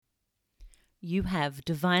You have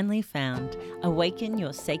divinely found Awaken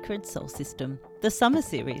Your Sacred Soul System, the Summer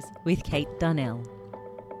Series with Kate Darnell.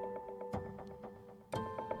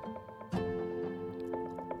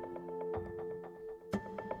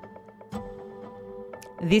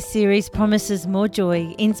 This series promises more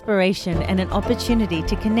joy, inspiration, and an opportunity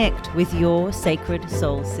to connect with your sacred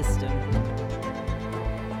soul system.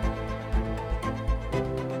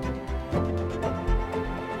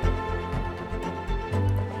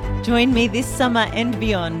 Join me this summer and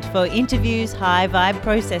beyond for interviews, high vibe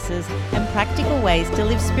processes, and practical ways to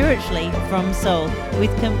live spiritually from soul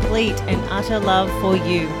with complete and utter love for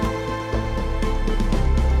you.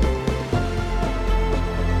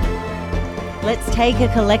 Let's take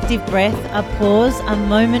a collective breath, a pause, a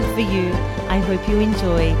moment for you. I hope you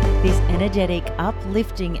enjoy this energetic,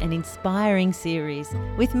 uplifting, and inspiring series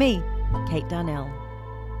with me, Kate Darnell.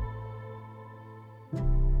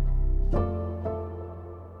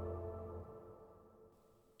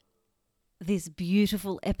 This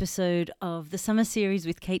beautiful episode of the Summer Series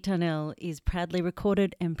with Kate Darnell is proudly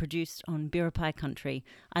recorded and produced on Biripi country.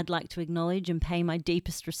 I'd like to acknowledge and pay my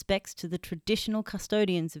deepest respects to the traditional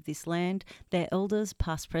custodians of this land, their elders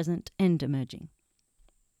past, present and emerging.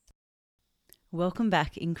 Welcome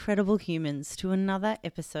back, incredible humans, to another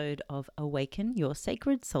episode of Awaken Your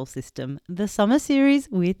Sacred Soul System, the Summer Series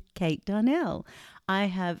with Kate Darnell. I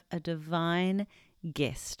have a divine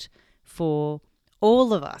guest for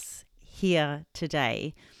all of us here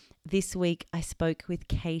today. This week I spoke with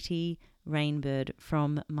Katie Rainbird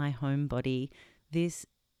from My Home Body. This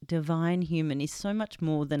divine human is so much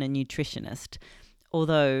more than a nutritionist,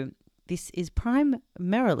 although this is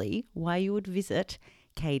primarily why you would visit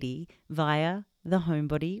Katie via the Home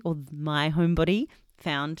Body or My Home Body,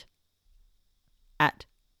 found at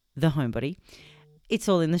the Home Body. It's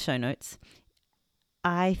all in the show notes.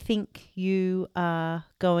 I think you are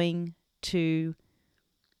going to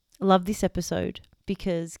love this episode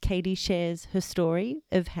because Katie shares her story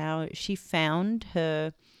of how she found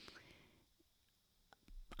her,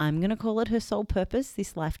 I'm going to call it her soul purpose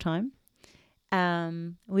this lifetime.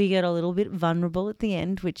 We get a little bit vulnerable at the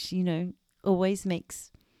end, which, always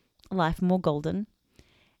makes life more golden.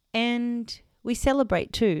 And we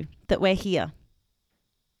celebrate too that we're here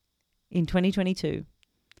in 2022,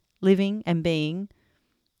 living and being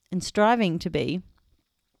and striving to be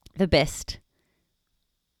the best,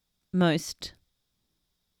 most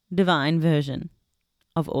divine version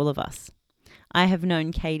of all of us. I have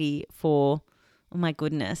known Katie for, oh my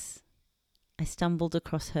goodness, I stumbled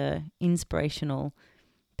across her inspirational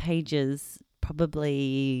pages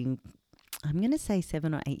probably, I'm going to say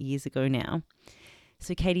 7 or 8 years ago now.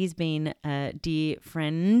 So Katie's been a dear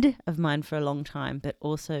friend of mine for a long time, but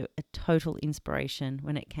also a total inspiration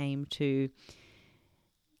when it came to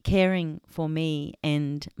caring for me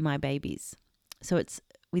and my babies. So it's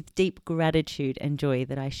with deep gratitude and joy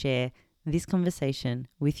that I share this conversation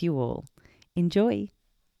with you all. Enjoy.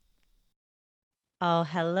 Oh,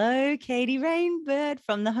 hello, Katie Rainbird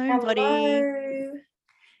from the Home Body.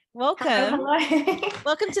 Welcome. Hello.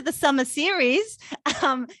 Welcome to the Summer Series.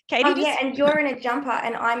 Katie, and you're in a jumper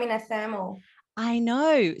and I'm in a thermal. I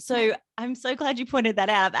know. So I'm so glad you pointed that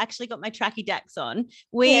out. I've actually got my tracky dacks on.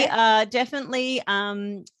 We are definitely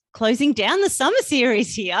closing down the summer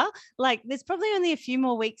series here. Like there's probably only a few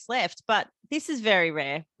more weeks left, but this is very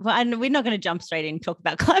rare. Well, and we're not going to jump straight in and talk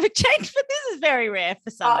about climate change, but this is very rare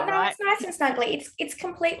for summer, right? It's nice and snuggly. It's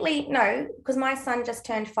completely, no, because my son just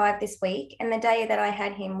turned 5 this week and the day that I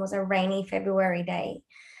had him was a rainy February day.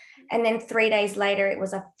 And then 3 days later, it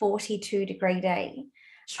was a 42-degree day.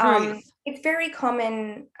 Truth. It's very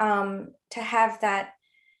common to have that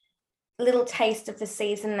little taste of the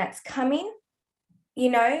season that's coming,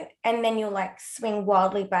 and then you'll like swing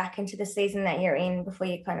wildly back into the season that you're in before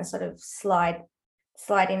you kind of sort of slide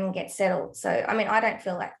in and get settled. So, I don't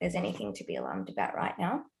feel like there's anything to be alarmed about right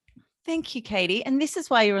now. Thank you, Katie. And this is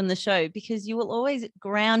why you're on the show, because you will always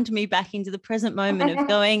ground me back into the present moment of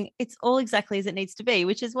going, it's all exactly as it needs to be,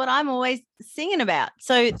 which is what I'm always singing about.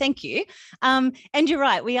 So thank you. And you're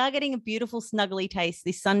right. We are getting a beautiful snuggly taste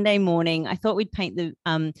this Sunday morning. I thought we'd paint the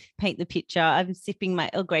picture. I'm sipping my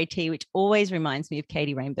Earl Grey tea, which always reminds me of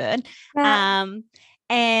Katie Rainbird.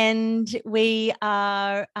 And we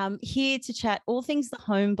are here to chat all things the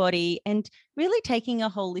home body and really taking a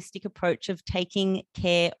holistic approach of taking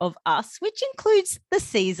care of us, which includes the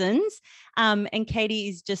seasons. And Katie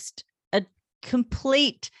is just a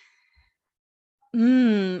complete, I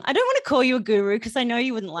don't want to call you a guru because I know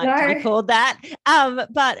you wouldn't like to be called that,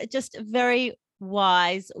 but just a very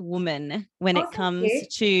wise woman when it comes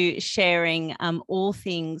to sharing all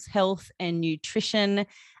things health and nutrition.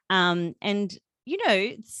 And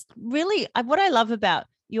it's really what I love about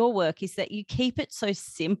your work is that you keep it so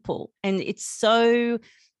simple, and it's so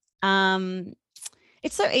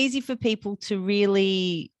easy for people to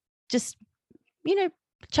really just,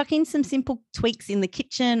 chuck in some simple tweaks in the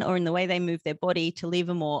kitchen or in the way they move their body to live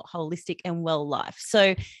a more holistic and well life.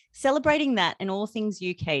 So celebrating that and all things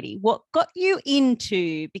you, Katie, what got you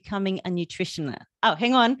into becoming a nutritionist? Oh,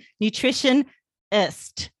 hang on.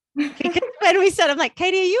 Nutritionist. Because when we said, I'm like,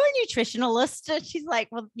 Katie, are you a nutritionalist? And she's like,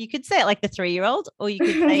 well, you could say it like the 3-year-old, or you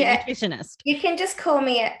could say Yeah. nutritionist. You can just call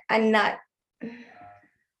me a nut.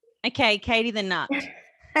 Okay, Katie the nut.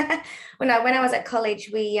 When I was at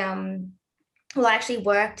college, I actually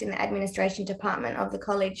worked in the administration department of the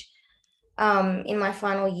college in my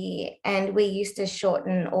final year, and we used to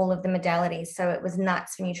shorten all of the modalities. So it was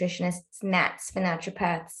nuts for nutritionists, nats for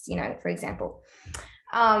naturopaths, for example.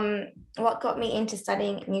 What got me into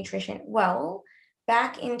studying nutrition? Well,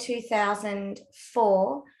 back in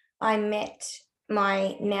 2004, I met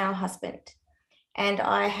my now husband, and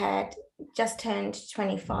I had just turned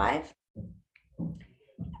 25.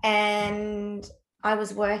 And I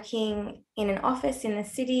was working in an office in the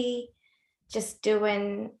city, just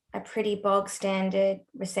doing a pretty bog standard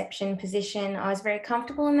reception position. I was very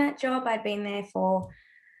comfortable in that job. I'd been there for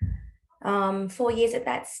 4 years at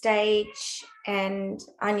that stage, and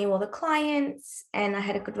I knew all the clients, and I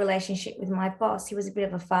had a good relationship with my boss. He was a bit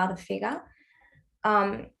of a father figure.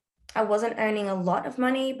 I wasn't earning a lot of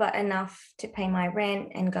money, but enough to pay my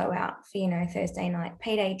rent and go out for, Thursday night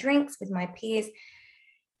payday drinks with my peers.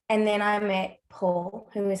 And then I met Paul,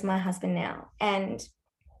 who is my husband now. And,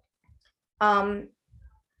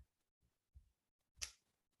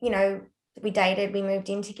 we dated, we moved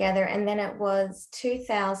in together. And then it was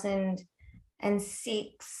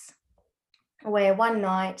 2006, where one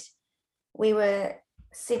night we were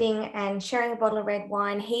sitting and sharing a bottle of red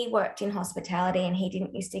wine. He worked in hospitality, and he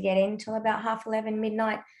didn't used to get in till about 11:30,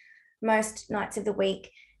 midnight, most nights of the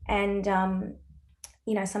week. And,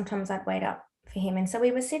 sometimes I'd wait up for him. And so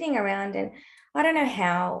we were sitting around, and I don't know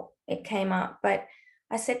how it came up, but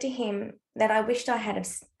I said to him that I wished I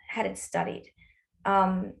had studied,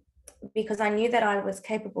 because I knew that I was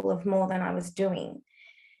capable of more than I was doing.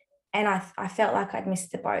 And I felt like I'd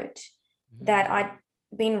missed the boat, that I'd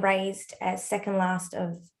been raised as second last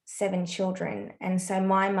of 7 children. And so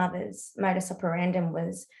my mother's modus operandum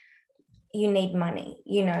was, you need money,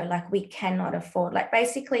 like we cannot afford, like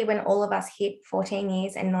basically when all of us hit 14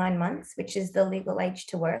 years and 9 months, which is the legal age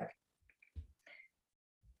to work,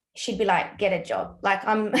 she'd be like, get a job. Like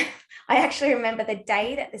I actually remember the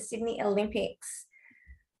day that the Sydney Olympics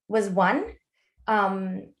was won.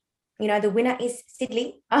 The winner is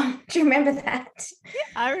Sydney. Do you remember that? Yeah,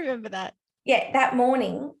 I remember that. Yeah, that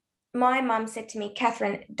morning, my mum said to me,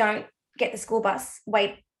 Catherine, don't get the school bus,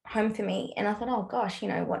 wait home for me. And I thought, oh gosh,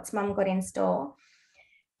 what's mum got in store?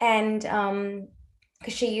 And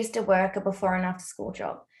because she used to work a before and after school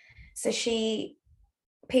job. So she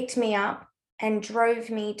picked me up and drove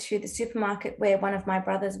me to the supermarket where one of my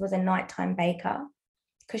brothers was a nighttime baker,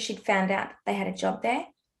 because she'd found out they had a job there.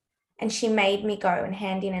 And she made me go and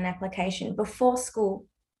hand in an application before school.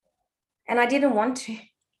 And I didn't want to.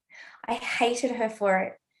 I hated her for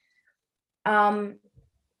it.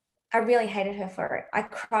 I really hated her for it. I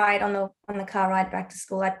cried on the car ride back to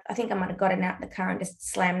school. I think I might have gotten out the car and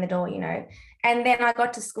just slammed the door, And then I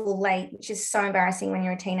got to school late, which is so embarrassing when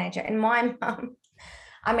you're a teenager. And my mum,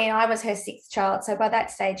 I was her 6th child. So by that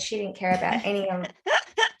stage, she didn't care about any of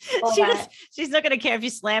all that. She's not going to care if you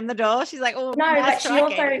slam the door. She's like, oh, no, nice but she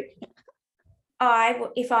also, Katie.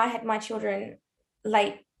 If I had my children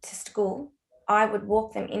late to school, I would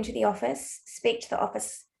walk them into the office, speak to the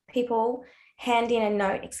office people, hand in a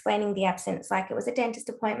note explaining the absence, like it was a dentist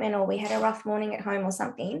appointment or we had a rough morning at home or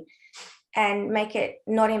something, and make it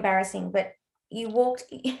not embarrassing. But you walked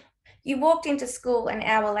into school an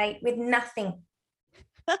hour late with nothing.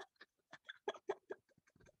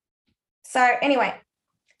 So anyway,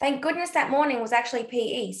 thank goodness that morning was actually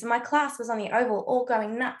PE. So my class was on the oval, all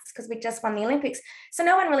going nuts because we just won the Olympics. So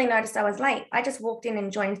no one really noticed I was late. I just walked in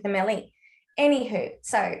and joined the melee. Anywho,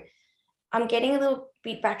 so I'm getting a little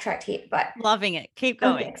bit backtracked here, but loving it. Keep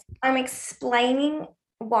going. I'm explaining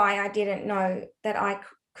why I didn't know that I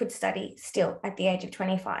could study still at the age of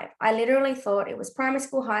 25. I literally thought it was primary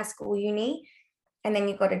school, high school, uni, and then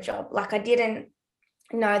you got a job. Like I didn't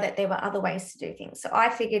know that there were other ways to do things. So I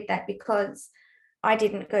figured that because I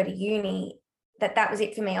didn't go to uni, that was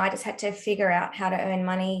it for me. I just had to figure out how to earn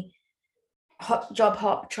money, job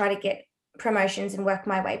hop, try to get promotions and work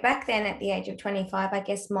my way. Back then at the age of 25, I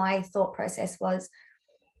guess my thought process was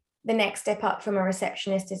the next step up from a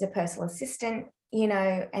receptionist is a personal assistant. you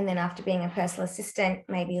know, and then after being a personal assistant,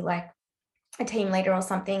 maybe like a team leader or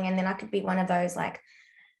something. And then I could be one of those like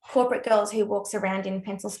corporate girls who walks around in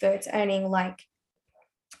pencil skirts earning like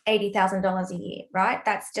 $80,000 a year, right?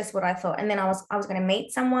 That's just what I thought. And then I was going to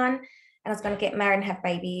meet someone, and I was going to get married and have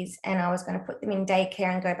babies, and I was going to put them in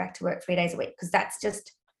daycare and go back to work 3 days a week, because that's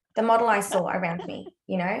just the model I saw around me.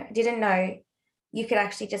 You know, I didn't know you could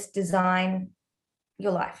actually just design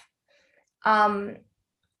your life.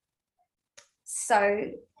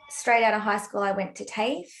 So straight out of high school, I went to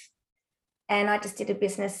TAFE, and I just did a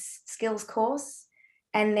business skills course,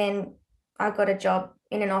 and then I got a job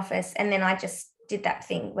in an office, and then I just did that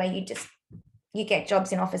thing where you get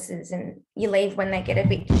jobs in offices and you leave when they get a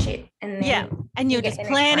bit shit, and then and you're just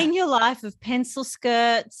planning your life of pencil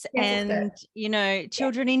skirts and you know,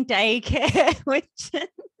 children in daycare, which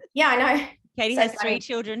I know Katie has 3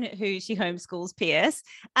 children who she homeschools, PS.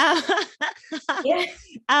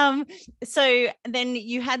 So then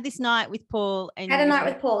you had this night with Paul, and had a night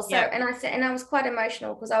with Paul. So and I was quite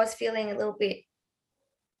emotional because I was feeling a little bit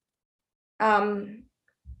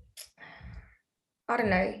I don't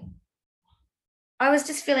know. I was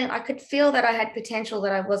just feeling, I could feel that I had potential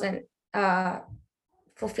that I wasn't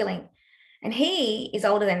fulfilling. And he is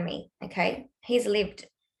older than me, okay? He's lived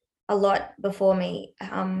a lot before me.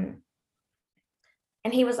 And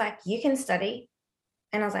he was like, you can study.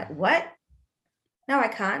 And I was like, what? No, I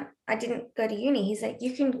can't. I didn't go to uni. He's like,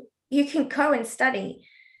 you can go and study.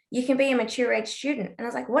 You can be a mature age student. And I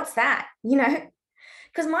was like, what's that? You know,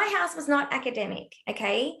 because my house was not academic,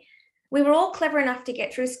 okay? We were all clever enough to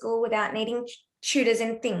get through school without needing tutors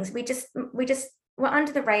and things. We just were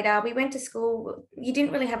under the radar. We went to school. You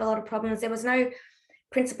didn't really have a lot of problems. There was no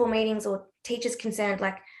principal meetings or teachers concerned.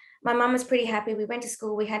 Like, my mum was pretty happy. We went to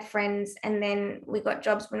school, we had friends, and then we got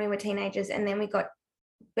jobs when we were teenagers, and then we got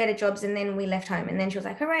better jobs, and then we left home. And then she was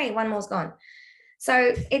like, hooray, one more's gone.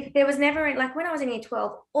 So there was never, like, when I was in year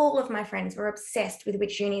 12, all of my friends were obsessed with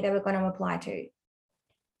which uni they were going to apply to.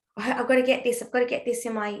 I've got to get this. I've got to get this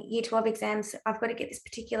in my year 12 exams. I've got to get this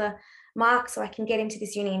particular mark so I can get into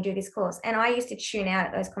this uni and do this course. And I used to tune out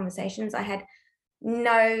at those conversations. I had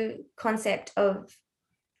no concept of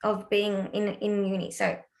being in uni.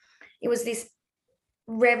 So it was this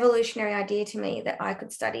revolutionary idea to me that I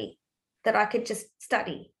could study, that I could just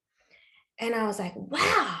study. And I was like,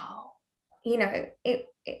 wow, you know, it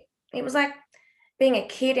was like being a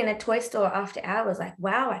kid in a toy store after hours, like,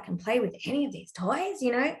 wow, I can play with any of these toys,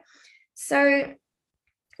 you know? So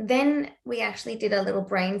then we actually did a little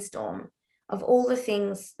brainstorm of all the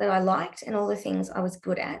things that I liked and all the things I was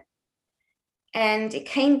good at. And it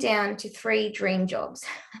came down to 3 dream jobs.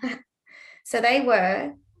 So they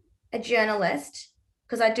were a journalist,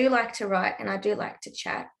 because I do like to write and I do like to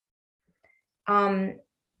chat.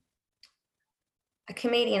 A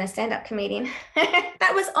comedian, a stand-up comedian.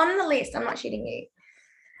 That was on the list. I'm not shitting you.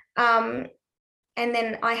 And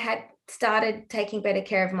then I had started taking better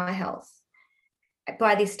care of my health.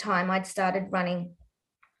 By this time, I'd started running.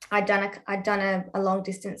 I'd done a long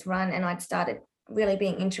distance run, and I'd started really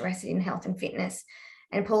being interested in health and fitness.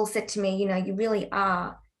 And Paul said to me, you know, you really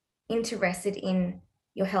are interested in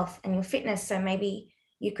your health and your fitness, so maybe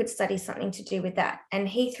you could study something to do with that. And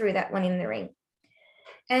he threw that one in the ring.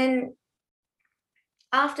 And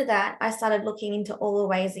after that, I started looking into all the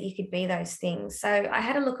ways that you could be those things. So I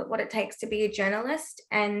had a look at what it takes to be a journalist,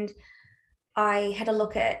 and I had a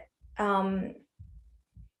look at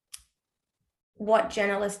what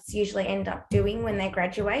journalists usually end up doing when they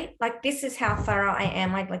graduate. Like, this is how thorough I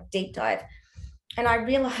am. I'd like deep dive. And I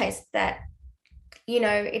realized that, you know,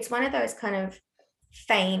 it's one of those kind of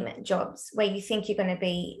fame jobs where you think you're going to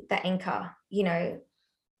be the anchor, you know,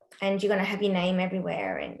 and you're going to have your name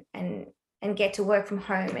everywhere, and get to work from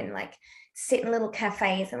home and like sit in little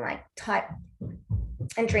cafes and like type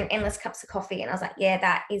and drink endless cups of coffee. And I was like, yeah,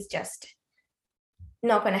 that is just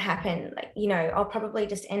not going to happen. Like, you know, I'll probably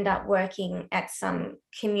just end up working at some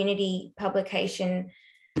community publication,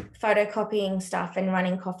 photocopying stuff and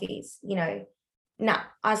running coffees, you know. No,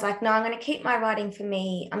 I was like, no, I'm going to keep my writing for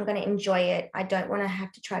me. I'm going to enjoy it. I don't want to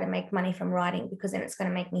have to try to make money from writing, because then it's going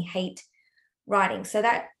to make me hate writing. So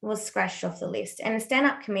that was scratched off the list. And a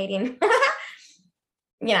stand-up comedian,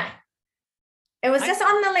 you know, it was just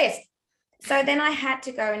on the list. So then I had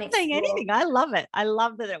to go and explore. Saying anything. I love it. I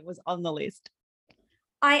love that it was on the list.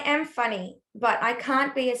 I am funny, but I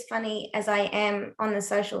can't be as funny as I am on the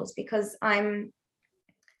socials, because I'm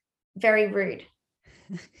very rude.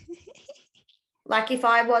 Like, if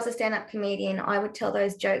I was a stand-up comedian, I would tell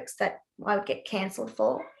those jokes that I would get cancelled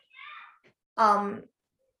for.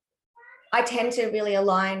 I tend to really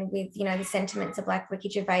align with, you know, the sentiments of like Ricky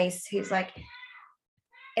Gervais, who's like,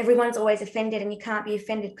 everyone's always offended, and you can't be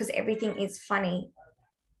offended because everything is funny.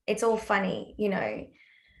 It's all funny, you know,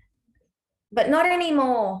 but not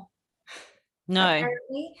anymore. No.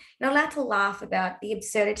 Apparently, not allowed to laugh about the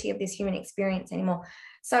absurdity of this human experience anymore.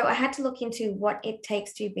 So I had to look into what it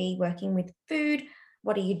takes to be working with food.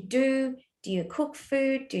 What do you do? Do you cook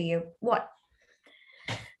food? Do you what?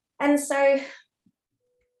 And so,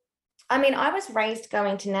 I mean, I was raised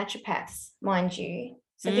going to naturopaths, mind you.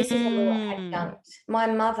 So this is a little adjunct. My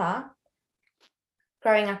mother,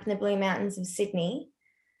 growing up in the Blue Mountains of Sydney,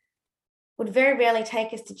 would very rarely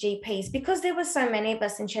take us to GPs because there were so many of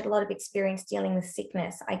us and she had a lot of experience dealing with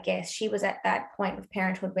sickness, I guess. She was at that point of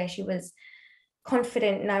parenthood where she was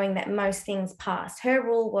confident knowing that most things passed. Her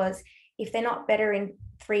rule was if they're not better in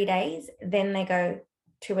 3 days, then they go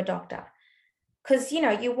to a doctor. Because, you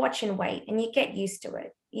know, you watch and wait and you get used to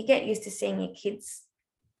it. You get used to seeing your kids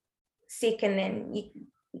sick, and then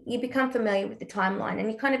you become familiar with the timeline,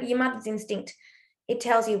 and you kind of, your mother's instinct, it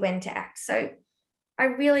tells you when to act. So I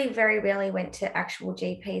really very rarely went to actual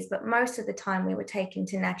GPs, but most of the time we were taken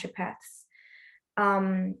to naturopaths,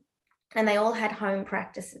 and they all had home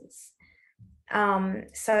practices.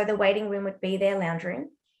 So the waiting room would be their lounge room,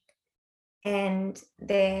 and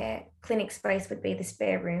their clinic space would be the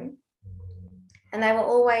spare room. And they were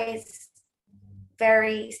always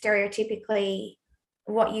very stereotypically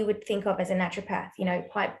what you would think of as a naturopath, you know,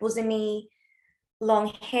 quite bosomy, long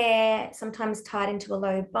hair, sometimes tied into a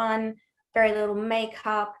low bun, very little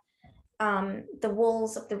makeup. The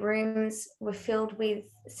walls of the rooms were filled with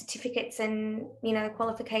certificates and, you know,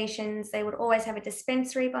 qualifications. They would always have a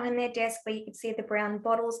dispensary behind their desk where you could see the brown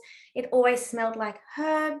bottles. It always smelled like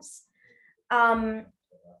herbs.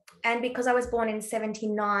 And because I was born in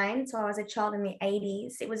 79, so I was a child in the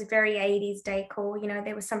 80s, it was very 80s decor. You know,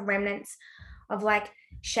 there were some remnants of like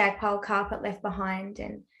shag pile carpet left behind.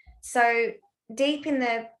 And so deep in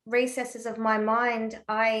the recesses of my mind,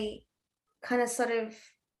 I kind of sort of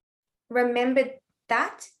remembered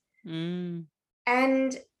that.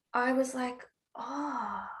 And I was like,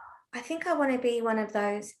 oh, I think I want to be one of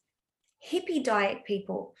those hippie diet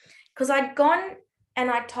people. Because I'd gone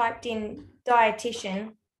and I typed in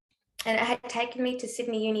dietitian, and it had taken me to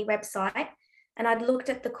Sydney Uni website, and I'd looked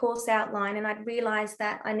at the course outline, and I'd realized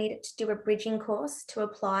that I needed to do a bridging course to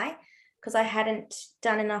apply because I hadn't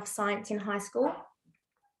done enough science in high school.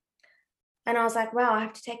 And I was like, wow, I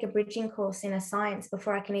have to take a bridging course in a science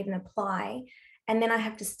before I can even apply. And then I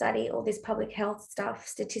have to study all this public health stuff,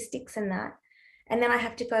 statistics and that. And then I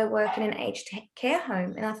have to go work in an aged care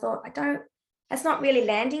home. And I thought, that's not really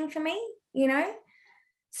landing for me, you know?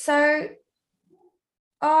 So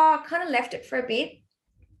I kind of left it for a bit.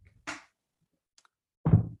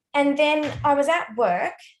 And then I was at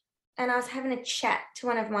work and I was having a chat to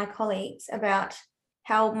one of my colleagues about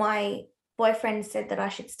how my boyfriend said that I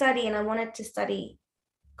should study, and I wanted to study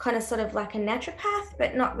kind of sort of like a naturopath,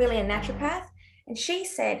 but not really a naturopath. And she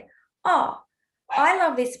said, oh, I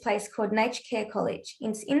love this place called Nature Care College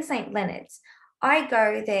in St. Leonard's. I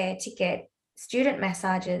go there to get student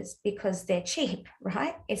massages because they're cheap,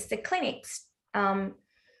 right? It's the clinics. And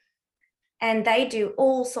they do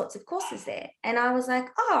all sorts of courses there. And I was like,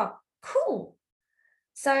 oh, cool.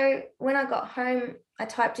 So when I got home, I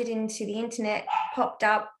typed it into the internet, popped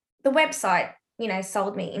up. The website, you know,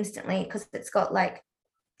 sold me instantly because it's got like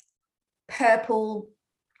purple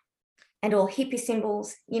and all hippie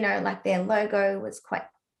symbols, you know, like their logo was quite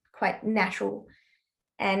natural.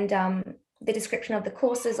 And the description of the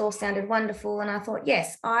courses all sounded wonderful. And I thought,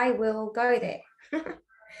 yes, I will go there.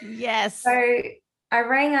 Yes. So I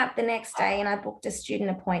rang up the next day and I booked a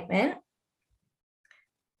student appointment.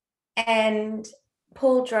 And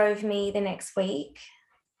Paul drove me the next week.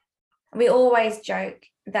 We always joke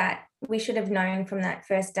that we should have known from that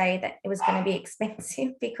first day that it was going to be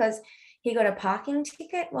expensive because he got a parking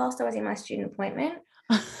ticket whilst I was in my student appointment.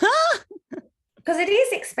 Because it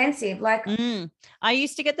is expensive. Like I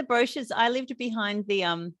used to get the brochures. I lived behind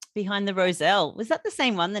the Roselle. Was that the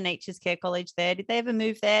same one, the Nature's Care College there? Did they ever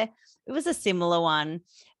move there? It was a similar one.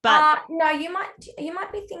 But no, you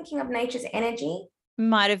might be thinking of Nature's Energy.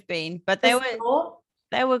 Might have been, but they were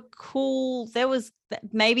cool. There was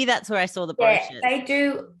maybe that's where I saw the brochures. Yeah, they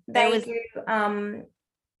do. They're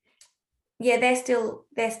still.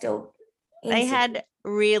 They had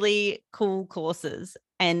really cool courses,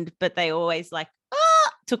 but they always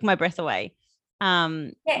took my breath away.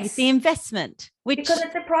 Yes. With the investment, because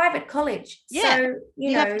it's a private college. Yeah, so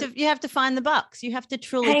you have to find the bucks. You have to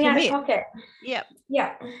truly commit. Out of pocket. Yep.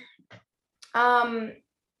 Yeah.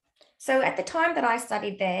 So at the time that I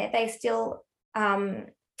studied there, they still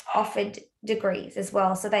offered degrees as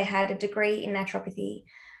well. So they had a degree in naturopathy,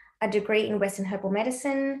 a degree in Western herbal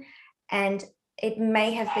medicine, and it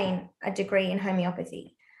may have been a degree in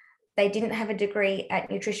homeopathy. They didn't have a degree at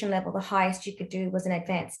nutrition level. The highest you could do was an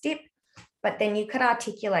advanced dip, but then you could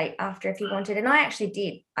articulate after if you wanted. And I actually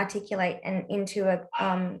did articulate and into a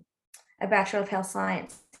Bachelor of Health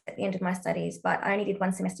Science at the end of my studies, but I only did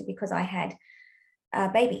one semester because I had a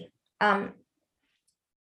baby.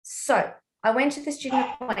 So I went to the student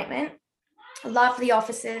appointment, loved the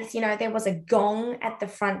offices. You know, there was a gong at the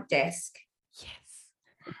front desk.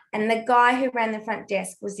 Yes. And the guy who ran the front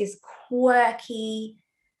desk was this quirky,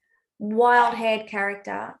 wild-haired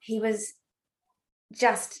character. He was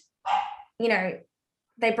just, you know,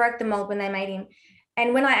 they broke the mold when they made him.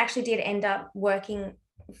 And when I actually did end up working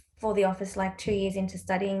for the office, like 2 years into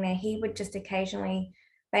studying there, he would just occasionally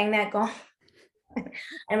bang that gong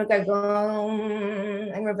and would go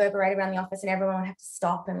gong and reverberate around the office, and everyone would have to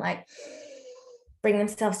stop and like bring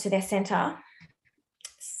themselves to their center.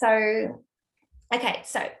 So, okay,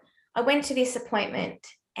 so I went to this appointment,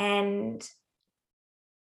 and,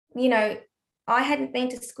 you know, I hadn't been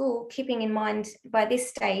to school, keeping in mind by this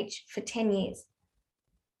stage, for 10 years.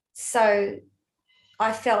 So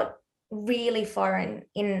I felt really foreign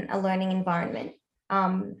in a learning environment.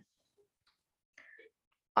 I'm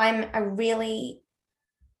really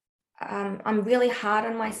hard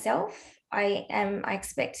on myself. I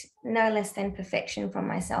expect no less than perfection from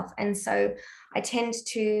myself. And so I tend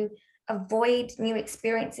to avoid new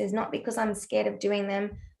experiences, not because I'm scared of doing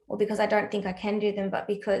them or because I don't think I can do them, but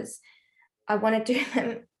because I want to do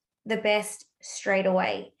them the best straight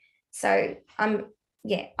away. So I'm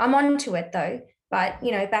onto it though. But,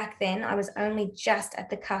 you know, back then I was only just at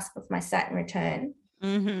the cusp of my Saturn return,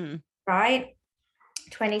 right?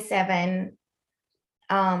 27,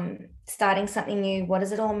 starting something new. What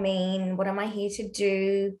does it all mean? What am I here to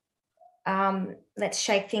do? Let's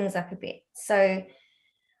shake things up a bit. So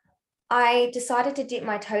I decided to dip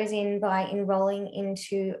my toes in by enrolling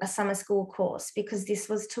into a summer school course, because this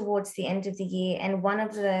was towards the end of the year, and one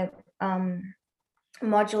of the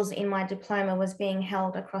modules in my diploma was being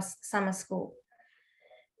held across summer school.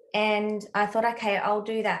 And I thought, okay, I'll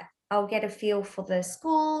do that. I'll get a feel for the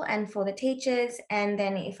school and for the teachers, and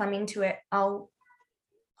then if I'm into it, I'll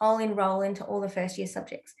enroll into all the first year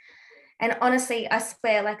subjects. And honestly, I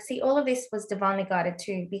swear, like, see, all of this was divinely guided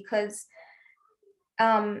too, because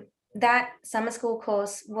that summer school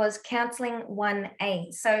course was counseling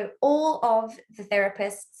 1A. So all of the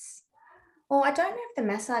therapists, well, I don't know if the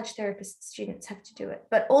massage therapist students have to do it,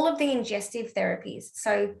 but all of the ingestive therapies,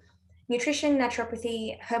 so nutrition,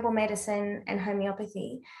 naturopathy, herbal medicine, and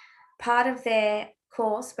homeopathy, part of their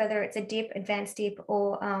course, whether it's a dip, advanced dip,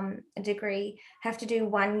 or a degree, have to do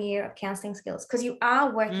 1 year of counseling skills, because you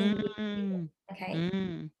are working with people,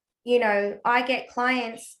 okay? You know, I get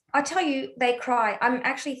clients, I tell you, they cry. I'm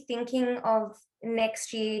actually thinking of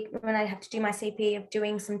next year, when I have to do my CP, of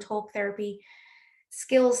doing some talk therapy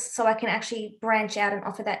skills so I can actually branch out and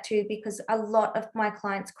offer that too, because a lot of my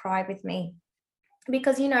clients cry with me.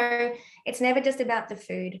 Because, you know, it's never just about the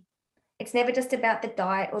food. It's never just about the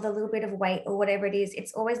diet or the little bit of weight or whatever it is.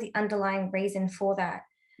 It's always the underlying reason for that.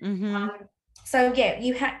 So yeah,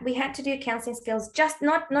 we had to do counseling skills, just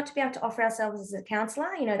not to be able to offer ourselves as a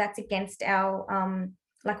counselor. You know, that's against our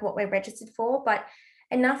like what we're registered for, but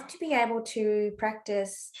enough to be able to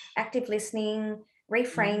practice active listening,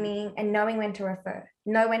 reframing, and knowing when to refer.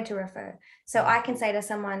 So I can say to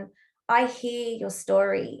someone, I hear your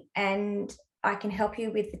story and I can help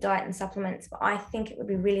you with the diet and supplements, but I think it would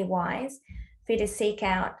be really wise for you to seek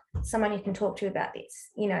out someone you can talk to about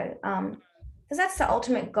this, you know, because that's the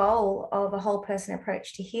ultimate goal of a whole person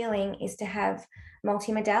approach to healing, is to have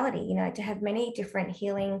multimodality, you know, to have many different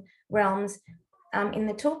healing realms in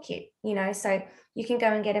the toolkit, you know. So you can go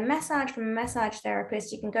and get a massage from a massage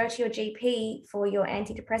therapist, you can go to your GP for your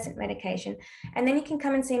antidepressant medication, and then you can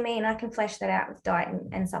come and see me and I can flesh that out with diet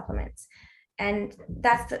and supplements. And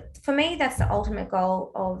for me, that's the ultimate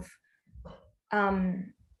goal of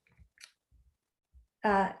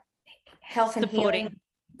health and healing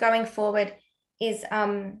going forward, is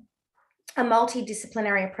a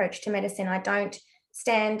multidisciplinary approach to medicine. I don't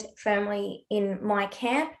stand firmly in my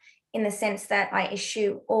camp in the sense that I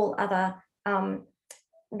eschew all other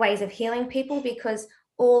ways of healing people, because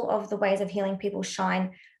all of the ways of healing people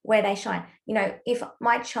shine where they shine. You know, if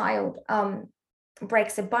my child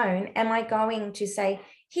breaks a bone, am I going to say,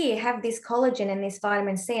 here, have this collagen and this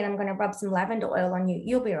vitamin C, and I'm going to rub some lavender oil on you,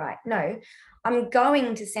 you'll be right? No, I'm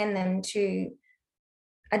going to send them to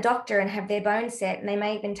a doctor and have their bone set, and they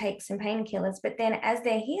may even take some painkillers, but then as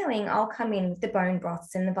they're healing, I'll come in with the bone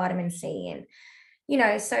broths and the vitamin C, and, you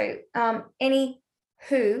know, so I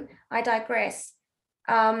digress.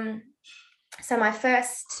 So my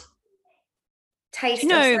first taste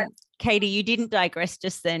Katie, you didn't digress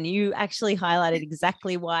just then. You actually highlighted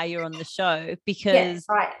exactly why you're on the show, because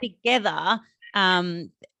together,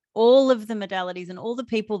 all of the modalities and all the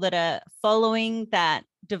people that are following that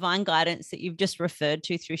divine guidance that you've just referred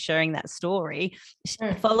to through sharing that story,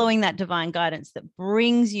 following that divine guidance that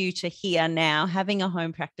brings you to here now, having a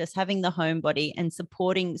home practice, having the home body, and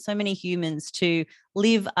supporting so many humans to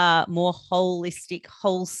live a more holistic,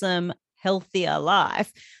 wholesome, healthier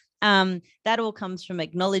life. That all comes from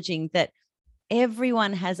acknowledging that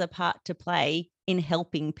everyone has a part to play in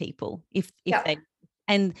helping people. If they,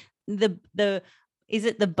 and the is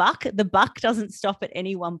it the buck? The buck doesn't stop at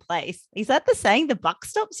any one place. Is that the saying? The buck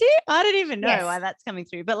stops here? I don't even know why that's coming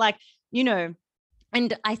through. But like, you know,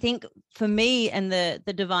 and I think for me and the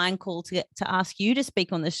divine call to ask you to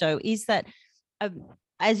speak on the show is that,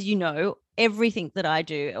 as you know, everything that I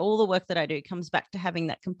do, all the work that I do comes back to having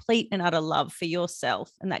that complete and utter love for yourself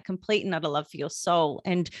and that complete and utter love for your soul.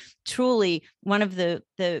 And truly, one of the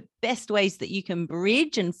best ways that you can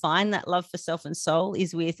bridge and find that love for self and soul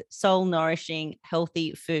is with soul nourishing,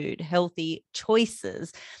 healthy food, healthy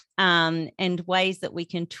choices, and ways that we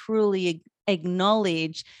can truly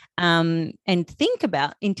acknowledge and think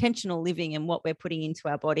about intentional living and what we're putting into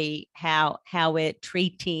our body, how we're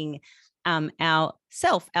treating our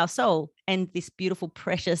self, our soul, and this beautiful,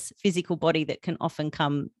 precious physical body that can often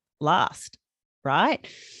come last, right?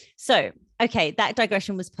 So, okay, that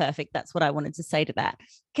digression was perfect. That's what I wanted to say to that.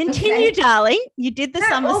 Continue, darling. You did the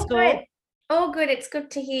summer school. Good. All good. It's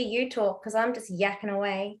good to hear you talk because I'm just yakking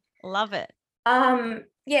away. Love it.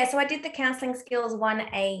 Yeah, so I did the counselling skills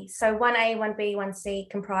 1A. So 1A, 1B, 1C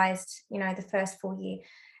comprised, the first full year.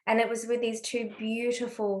 And it was with these two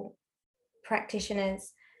beautiful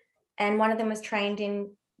practitioners. And one of them was trained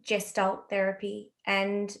in Gestalt therapy.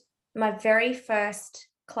 And my very first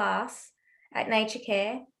class at Nature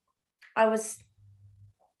Care, I was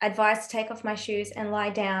advised to take off my shoes and lie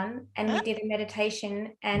down. And we did a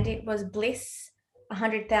meditation, and it was Bliss,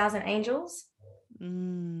 100,000 Angels. Do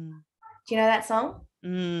you know that song?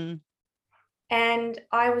 And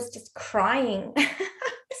I was just crying.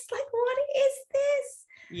 It's like, what is this?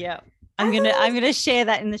 Yeah. I'm gonna share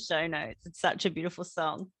that in the show notes. It's such a beautiful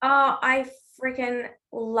song. Oh, I freaking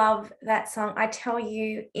love that song. I tell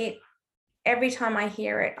you, it every time I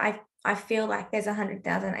hear it, I feel like there's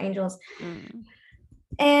 100,000 angels.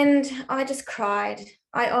 And I just cried.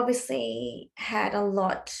 I obviously had a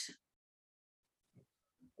lot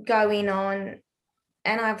going on,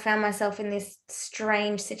 and I found myself in this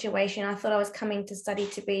strange situation. I thought I was coming to study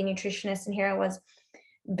to be a nutritionist, and here I was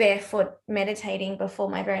barefoot meditating before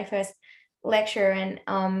my very first lecture. And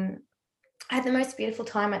I had the most beautiful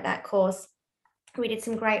time at that course. We did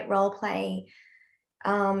some great role play,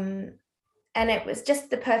 and it was just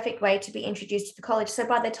the perfect way to be introduced to the college. So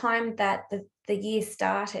by the time that the year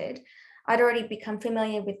started, I'd already become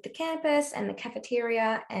familiar with the campus and the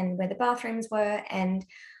cafeteria and where the bathrooms were, and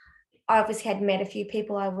I obviously had met a few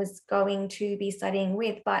people I was going to be studying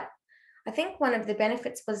with. But I think one of the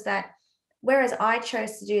benefits was that whereas I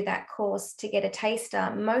chose to do that course to get a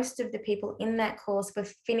taster, most of the people in that course were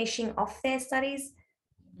finishing off their studies.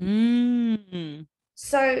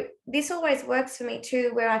 So this always works for me too,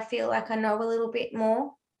 where I feel like I know a little bit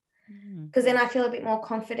more, because then I feel a bit more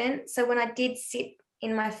confident. So when I did sit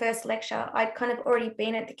in my first lecture, I'd kind of already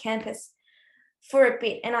been at the campus for a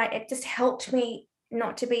bit, and it just helped me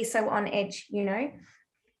not to be so on edge,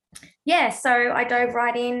 Yeah, so I dove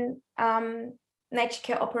right in. Nature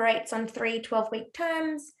Care operates on 3 12-week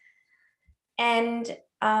terms. And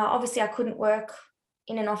obviously I couldn't work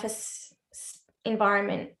in an office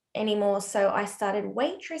environment anymore. So I started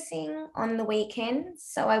waitressing on the weekends.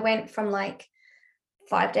 So I went from like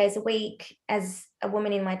 5 days a week as a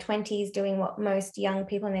woman in my 20s doing what most young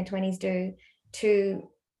people in their 20s do, to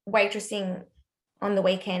waitressing on the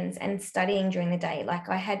weekends and studying during the day. Like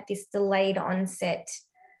I had this delayed onset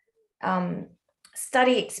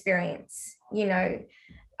study experience,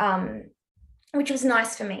 which was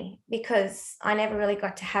nice for me because I never really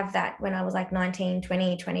got to have that when I was like 19,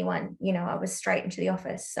 20, 21. I was straight into the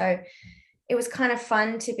office. So it was kind of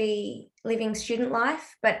fun to be living student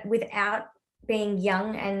life, but without being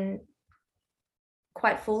young and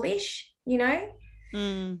quite foolish,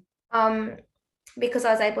 because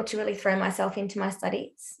I was able to really throw myself into my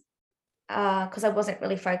studies, because I wasn't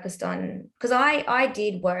really focused on, because I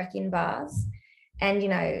did work in bars, and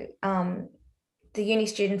the uni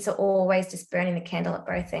students are always just burning the candle at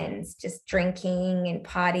both ends, just drinking and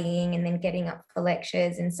partying and then getting up for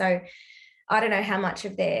lectures. And so I don't know how much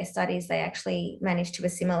of their studies they actually managed to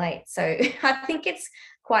assimilate. So I think it's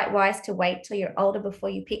quite wise to wait till you're older before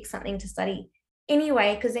you pick something to study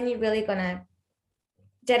anyway, because then you're really going to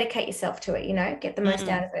dedicate yourself to it, get the most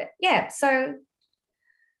out of it. Yeah. So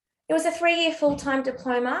it was a 3-year full-time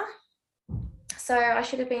diploma. So I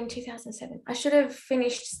should have been 2007. I should have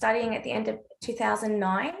finished studying at the end of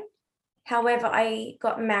 2009. However, I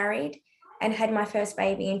got married and had my first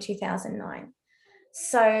baby in 2009.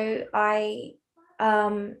 So I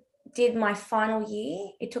did my final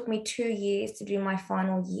year. It took me 2 years to do my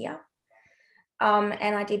final year.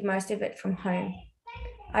 And I did most of it from home.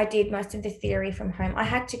 I did most of the theory from home. I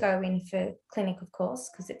had to go in for clinic, of course,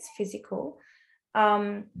 because it's physical.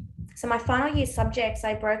 So my final year subjects,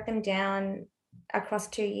 I broke them down across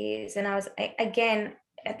 2 years. And I was, again,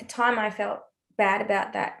 at the time I felt bad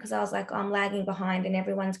about that because I was like, I'm lagging behind and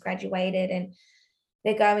everyone's graduated and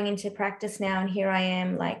they're going into practice now. And here I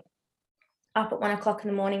am like up at 1 o'clock in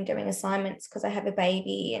the morning doing assignments because I have a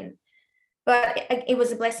baby. But it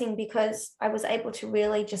was a blessing because I was able to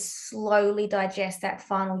really just slowly digest that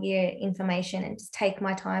final year information and just take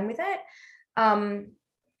my time with it.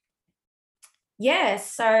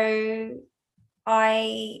 So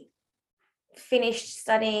I finished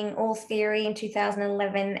studying all theory in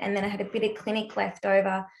 2011, and then I had a bit of clinic left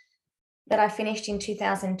over that I finished in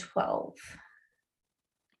 2012.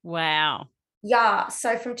 Wow. Yeah,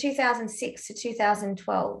 so from 2006 to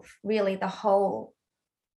 2012, really the whole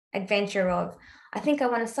adventure of, I think I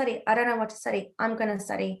want to study, I don't know what to study, I'm going to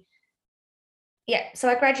study. Yeah, so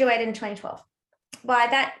I graduated in 2012.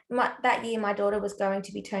 By that year, my daughter was going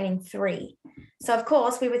to be turning 3. So, of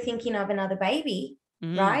course, we were thinking of another baby,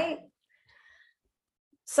 right?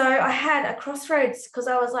 So I had a crossroads because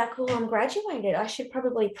I was like, oh, I'm graduated. I should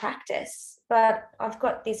probably practice. But I've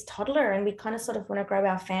got this toddler and we kind of sort of want to grow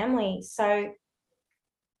our family. So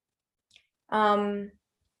I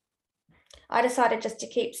decided just to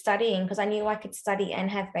keep studying because I knew I could study and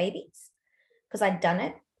have babies because I'd done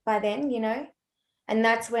it by then, And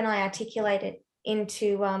that's when I articulated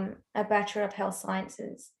into a Bachelor of Health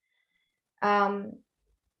Sciences. But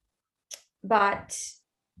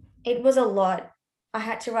it was a lot. I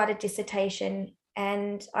had to write a dissertation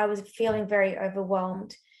and I was feeling very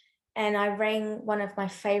overwhelmed. And I rang one of my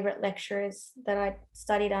favorite lecturers that I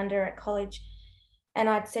studied under at college. And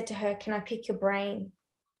I'd said to her, can I pick your brain?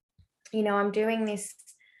 I'm doing this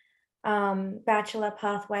bachelor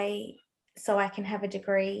pathway so I can have a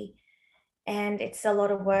degree. And it's a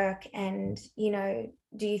lot of work. And,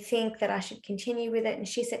 do you think that I should continue with it? And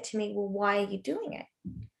she said to me, well, why are you doing it?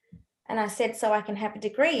 And I said, so I can have a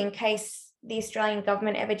degree in case the Australian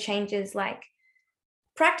government ever changes like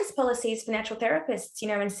practice policies for natural therapists,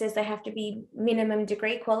 and says they have to be minimum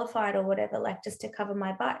degree qualified or whatever, like just to cover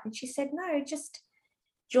my butt. And she said, no, just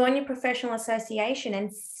join your professional association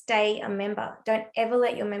and stay a member. Don't ever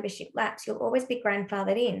let your membership lapse. You'll always be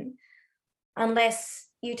grandfathered in unless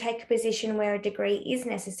you take a position where a degree is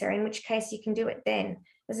necessary, in which case you can do it then. It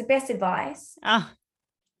was the best advice.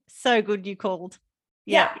 So good you called.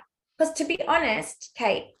 Yeah. Because to be honest,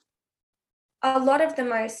 Kate, a lot of the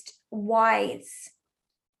most wise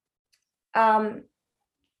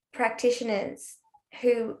practitioners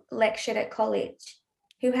who lectured at college,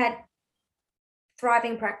 who had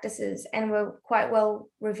thriving practices and were quite well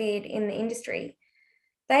revered in the industry,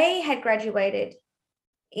 they had graduated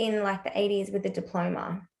in like the 80s with a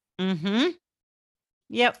diploma.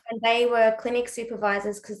 Yep. And they were clinic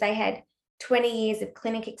supervisors because they had 20 years of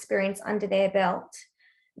clinic experience under their belt.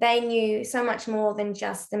 They knew so much more than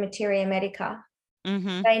just the materia medica.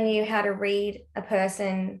 They knew how to read a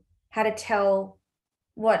person, how to tell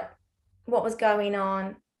what was going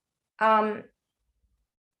on. And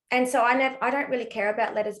so I don't really care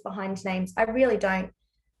about letters behind names. I really don't.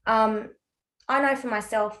 I know for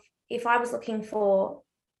myself, if I was looking for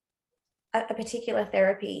a particular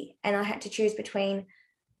therapy and I had to choose between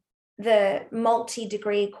the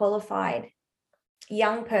multi-degree qualified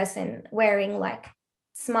young person wearing like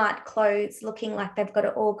smart clothes, looking like they've got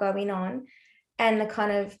it all going on, and the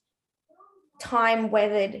kind of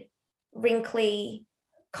time-weathered, wrinkly,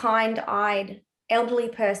 kind-eyed elderly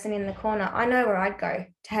person in the corner, I know where I'd go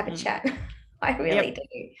to have a chat. I really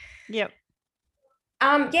do. Yep.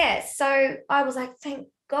 So I was like, thank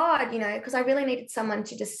God, because I really needed someone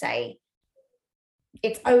to just say,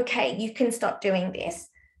 it's okay, you can stop doing this.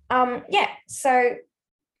 So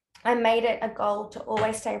I made it a goal to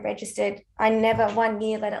always stay registered. I never 1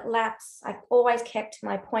 year let it lapse. I've always kept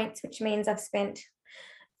my points, which means I've spent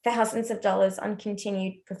thousands of dollars on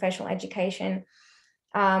continued professional education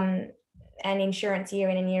and insurance year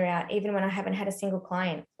in and year out, even when I haven't had a single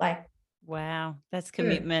client. Like, wow, that's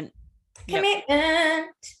commitment.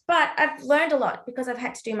 commitment. But I've learned a lot because I've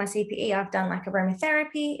had to do my CPE. I've done like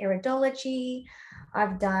aromatherapy, iridology.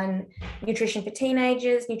 I've done nutrition for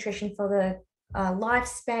teenagers, nutrition for the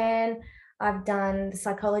lifespan. I've done the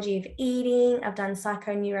psychology of eating. I've done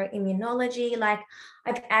psychoneuroimmunology. Like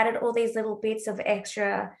I've added all these little bits of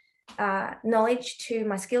extra knowledge to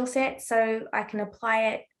my skill set so I can apply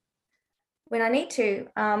it when I need to.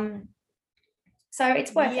 So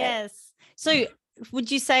it's worth it. Yes. So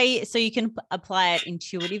would you say so you can apply it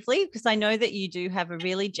intuitively? Because I know that you do have a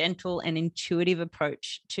really gentle and intuitive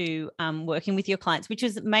approach to working with your clients, which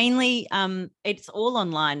is mainly it's all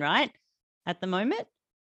online, right? At the moment,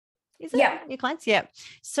 is it? Yeah. Your clients, yeah.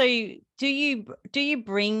 So do you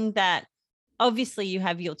bring that? Obviously, you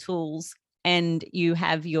have your tools and you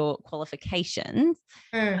have your qualifications.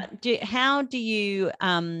 How do you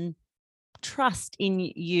trust in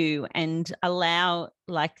you and allow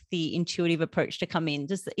like the intuitive approach to come in?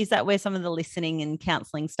 Is that where some of the listening and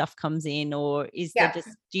counseling stuff comes in, or is there just,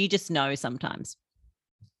 do you just know sometimes?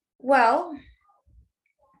 Well,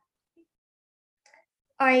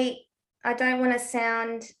 I don't want to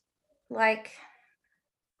sound like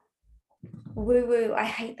woo-woo. I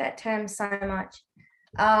hate that term so much.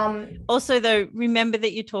 Also, though, remember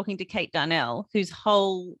that you're talking to Kate Darnell, whose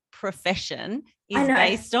whole profession is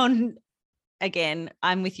based on, again,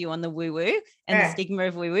 I'm with you on the woo-woo and the stigma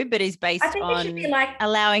of woo-woo, but is based on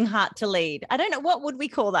allowing heart to lead. I don't know, what would we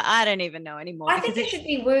call that? I don't even know anymore. I think it should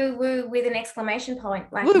be woo-woo with an exclamation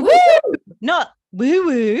point. Like woo-woo, not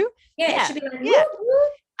woo-woo. Yeah, it should be like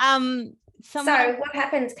woo-woo. So what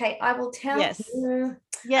happens, Kate? I will tell you.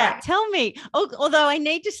 Yeah, tell me. Although I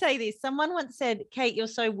need to say this, someone once said, Kate, you're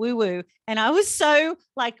so woo-woo. And I was so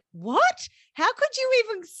like, what? How could you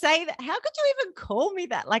even say that? How could you even call me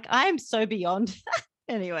that? Like, I am so beyond that.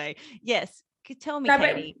 Anyway, yes. Tell me,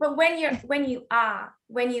 Katie. But when you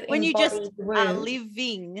just are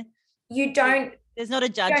living, you don't, there's not a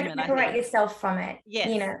judgment. You don't separate yourself from it. Yes.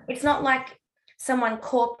 You know, it's not like someone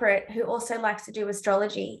corporate who also likes to do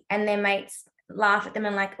astrology and their mates laugh at them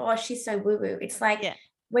and like, oh, she's so woo-woo. It's like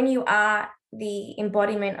when you are the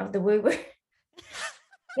embodiment of the woo-woo,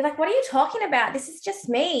 you're like, what are you talking about? This is just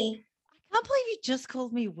me. I can't believe you just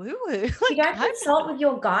called me woo-woo. Like, you don't consult with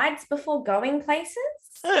your guides before going places?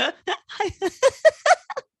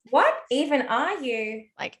 What even are you?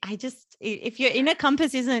 Like, if your inner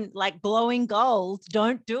compass isn't like glowing gold,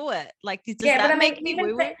 don't do it. Like, does that make me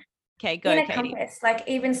woo-woo? Okay, go, inner Katie. Compass, like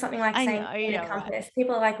even something like saying inner compass. Right.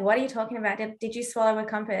 People are like, what are you talking about? Did you swallow a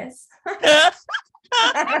compass?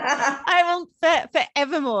 I will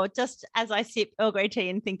forevermore, just as I sip Earl Grey tea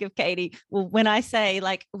and think of Katie, well, when I say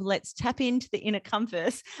like, let's tap into the inner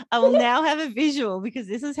compass, I will now have a visual, because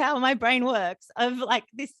this is how my brain works, of like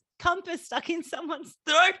this compass stuck in someone's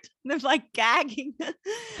throat and they're like gagging.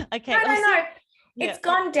 Okay. No. It's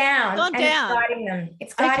gone down. It's guiding them.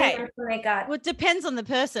 It's guiding them from their gut. Well, it depends on the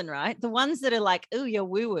person, right? The ones that are like, oh, you're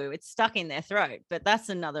woo-woo, it's stuck in their throat. But that's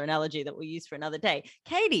another analogy that we'll use for another day.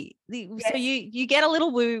 Katie, so you get a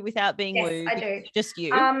little woo without being woo. I do. Just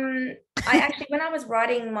you. I actually, when I was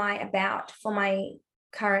writing my about for my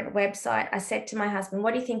current website, I said to my husband,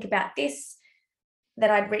 what do you think about this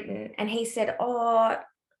that I'd written? And he said, oh,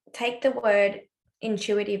 take the word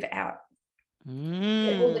intuitive out.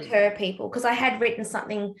 It will deter people, because I had written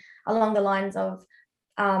something along the lines of,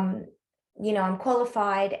 I'm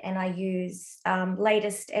qualified and I use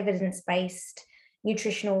latest evidence-based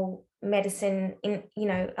nutritional medicine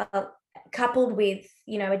coupled with,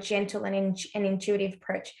 a gentle and intuitive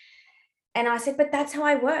approach. And I said, but that's how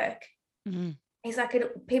I work. Mm-hmm. He's like,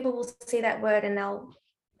 people will see that word and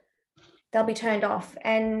they'll be turned off.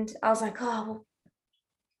 And I was like, oh, well,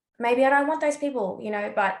 maybe I don't want those people,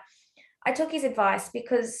 but I took his advice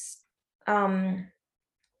because I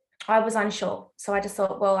was unsure. So I just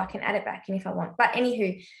thought, well, I can add it back in if I want. But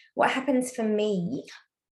anywho, what happens for me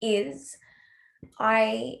is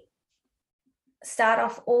I start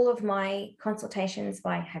off all of my consultations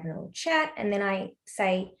by having a little chat. And then I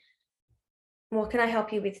say, what can I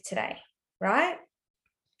help you with today? Right?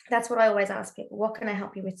 That's what I always ask people. What can I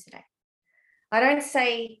help you with today? I don't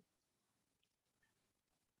say,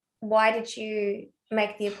 why did you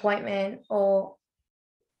make the appointment? Or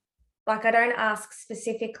like, I don't ask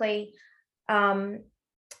specifically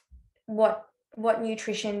what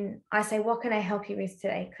nutrition. I say, what can I help you with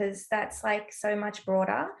today? Because that's like so much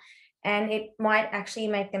broader, and it might actually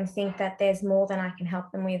make them think that there's more than I can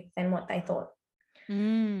help them with than what they thought.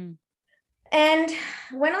 And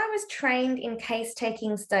when I was trained in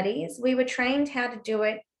case-taking studies, we were trained how to do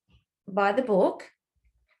it by the book,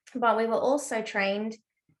 but we were also trained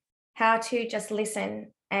how to just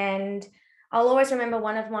listen. And I'll always remember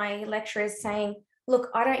one of my lecturers saying, look,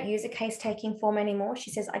 I don't use a case taking form anymore.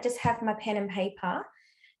 She says, I just have my pen and paper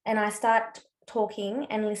and I start talking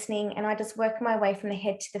and listening and I just work my way from the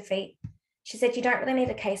head to the feet. She said, you don't really need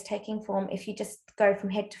a case taking form if you just go from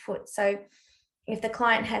head to foot. So if the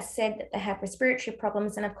client has said that they have respiratory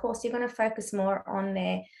problems, then of course you're going to focus more on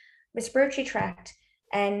their respiratory tract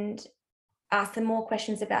and ask them more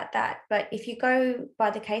questions about that. But if you go by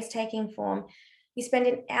the case taking form, you spend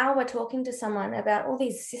an hour talking to someone about all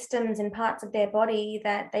these systems and parts of their body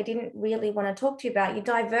that they didn't really want to talk to you about. You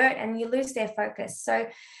divert and you lose their focus. So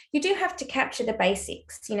you do have to capture the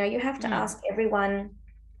basics. You know, you have to ask everyone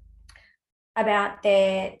about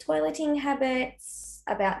their toileting habits,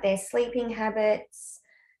 about their sleeping habits,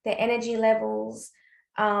 their energy levels,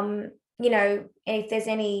 you know, if there's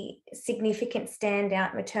any significant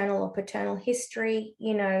standout maternal or paternal history,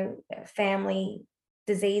 you know, family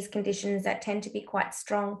disease conditions that tend to be quite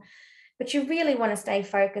strong. But you really want to stay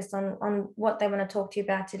focused on what they want to talk to you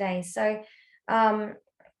about today. So I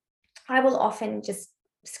will often just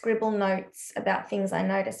scribble notes about things I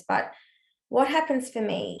notice. But what happens for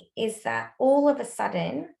me is that all of a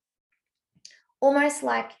sudden, almost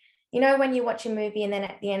like, you know, when you watch a movie and then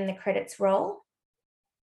at the end the credits roll,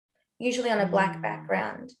 usually on a black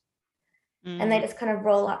background, and they just kind of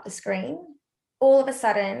roll up the screen. All of a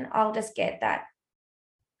sudden, I'll just get that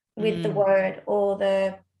with the word or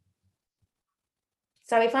the.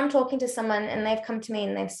 So if I'm talking to someone and they've come to me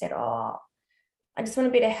and they've said, oh, I just want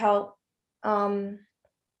a bit of help. You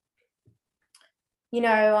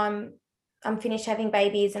know, I'm finished having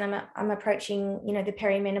babies and I'm approaching, you know, the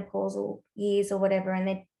perimenopausal years or whatever,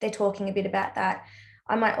 and they're talking a bit about that.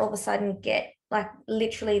 I might all of a sudden get like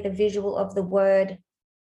literally the visual of the word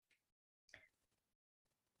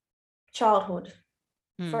childhood,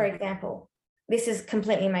 for example. This is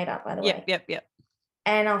completely made up, by the way. Yep.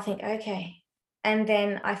 And I'll think, okay. And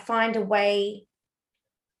then I find a way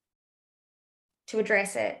to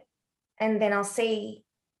address it. And then I'll see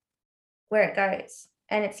where it goes.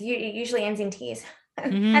 And it usually ends in tears,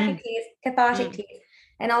 happy tears, cathartic tears.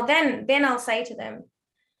 And I'll say to them,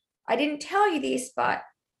 I didn't tell you this, but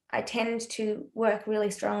I tend to work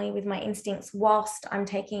really strongly with my instincts whilst I'm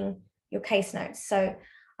taking your case notes. So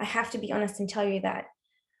I have to be honest and tell you that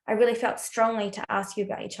I really felt strongly to ask you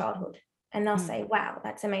about your childhood. And they'll say, wow,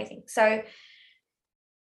 that's amazing. So,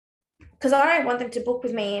 because I don't want them to book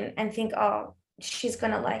with me and think, oh, she's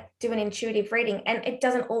going to like do an intuitive reading. And it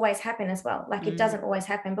doesn't always happen as well. Like it doesn't always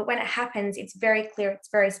happen. But when it happens, it's very clear, it's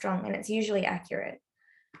very strong, and it's usually accurate.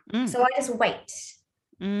 So I just wait.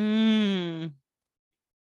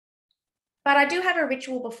 But I do have a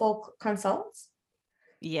ritual before consults.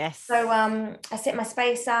 Yes. So I set my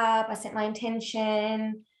space up, I set my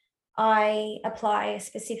intention, I apply a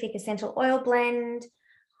specific essential oil blend.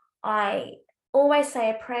 I always say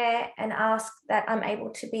a prayer and ask that I'm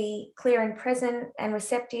able to be clear and present and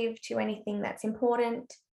receptive to anything that's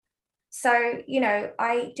important. So, you know,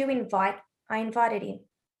 I invite it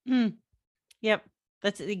in. Yep.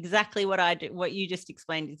 That's exactly what I do. What you just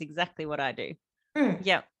explained is exactly what I do.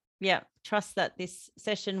 Yep. Trust that this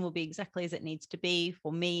session will be exactly as it needs to be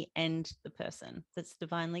for me and the person that's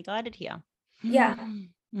divinely guided here. Yeah.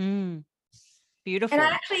 Beautiful.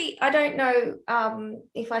 And I don't know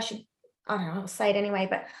if I should, I don't know, I'll say it anyway,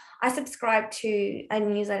 but I subscribe to a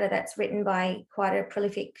newsletter that's written by quite a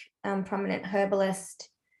prolific, prominent herbalist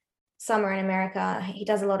somewhere in America. He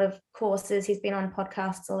does a lot of courses. He's been on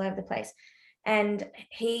podcasts all over the place. And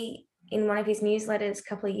he, in one of his newsletters a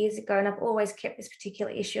couple of years ago, and I've always kept this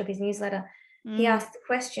particular issue of his newsletter, he asked the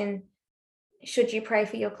question, should you pray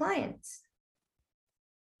for your clients?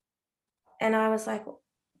 And I was like,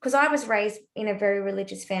 because I was raised in a very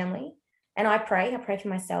religious family, and I pray for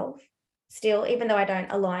myself still, even though I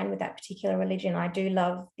don't align with that particular religion. I do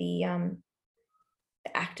love the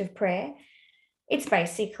act of prayer. It's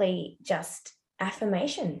basically just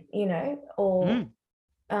affirmation, you know, or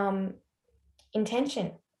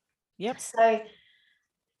intention. Yep. So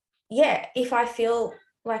yeah, if I feel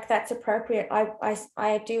like that's appropriate,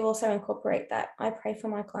 I do also incorporate that. I pray for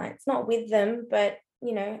my clients, not with them, but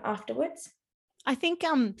you know, afterwards. I think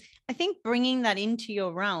bringing that into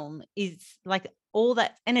your realm is like all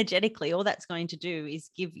that energetically, all that's going to do is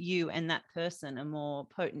give you and that person a more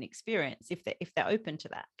potent experience if they're open to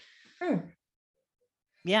that.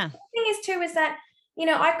 Yeah. The thing is too is that, you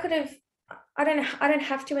know, I don't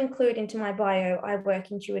have to include into my bio I work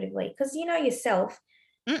intuitively, because you know yourself,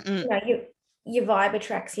 you know, your vibe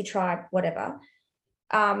attracts your tribe, whatever.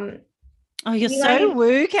 Oh, you're so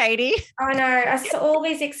woo, Katie. I know. I saw all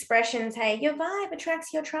these expressions. Hey, your vibe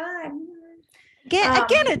attracts your tribe.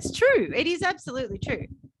 Again, it's true. It is absolutely true.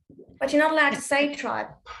 But you're not allowed to say tribe.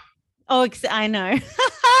 Oh, I know.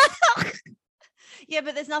 Yeah,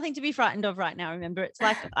 but there's nothing to be frightened of right now. Remember, it's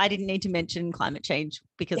like I didn't need to mention climate change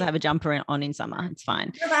because I have a jumper on in summer. It's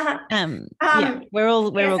fine. Yeah, we're all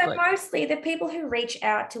so good. Mostly the people who reach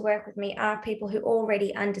out to work with me are people who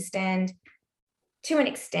already understand to an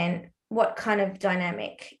extent what kind of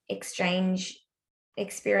dynamic exchange,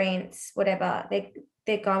 experience, whatever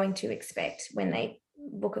they're going to expect when they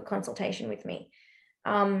book a consultation with me.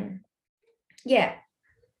 Yeah.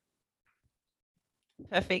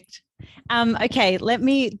 Perfect. Okay, let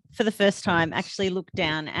me for the first time actually look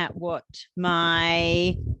down at what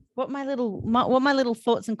my little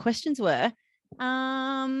thoughts and questions were.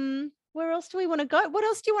 Where else do we want to go? What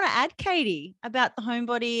else do you want to add, Katie, about the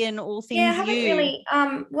homebody and all things I haven't you? really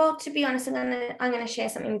well, to be honest, I'm gonna share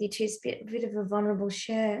something with you too. It's a bit of a vulnerable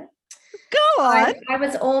share. Go on. I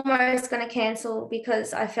was almost going to cancel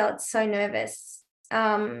because I felt so nervous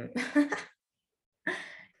to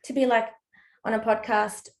be like on a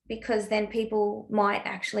podcast, because then people might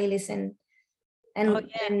actually listen, and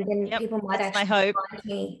then people might actually find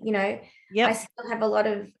me. You know, I still have a lot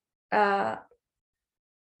of I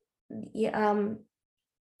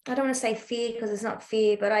don't want to say fear, because it's not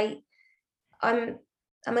fear, but I'm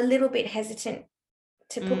a little bit hesitant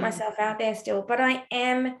to put myself out there still, but I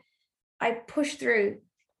push through.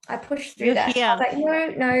 You're that. Here. I was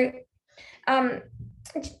like, no.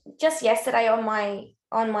 Just yesterday on my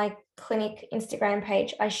clinic Instagram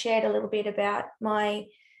page, I shared a little bit about my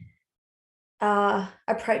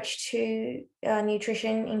approach to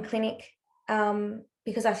nutrition in clinic,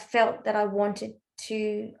 because I felt that I wanted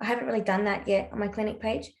to. I haven't really done that yet on my clinic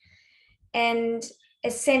page, and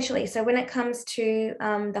essentially, so when it comes to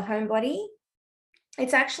the homebody,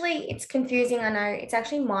 it's confusing. I know it's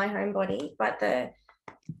actually my homebody, but the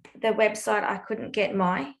website I couldn't get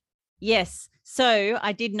my. Yes. So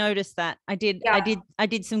I did notice that. I did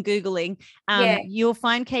some Googling. You'll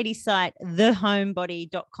find Katie's site,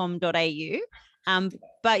 thehomebody.com.au.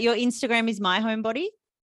 But your Instagram is my homebody.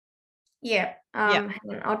 Yeah. Hang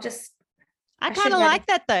on, I kind of like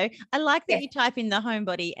that though. I like that you type in the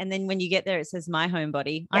homebody and then when you get there, it says my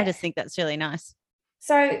homebody. I just think that's really nice.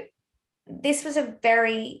 So this was a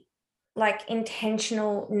very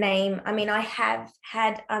intentional name. I mean, I have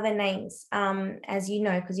had other names, as you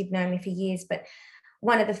know, because you've known me for years, but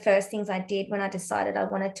one of the first things I did when I decided I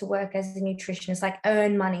wanted to work as a nutritionist, like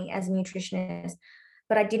earn money as a nutritionist,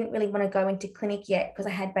 but I didn't really want to go into clinic yet because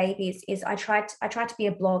I had babies, is I tried to be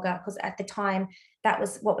a blogger, because at the time that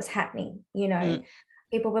was what was happening, you know.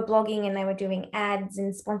 People were blogging and they were doing ads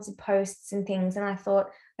and sponsored posts and things. And I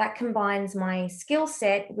thought that combines my skill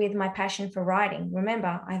set with my passion for writing.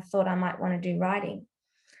 Remember, I thought I might want to do writing.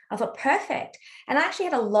 I thought, perfect. And I actually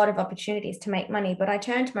had a lot of opportunities to make money, but I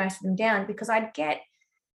turned most of them down because I'd get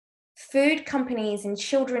food companies and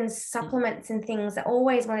children's supplements and things that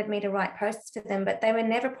always wanted me to write posts for them, but they were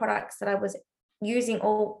never products that I was using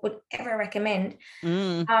or would ever recommend.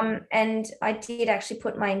 And I did actually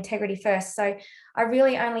put my integrity first. So I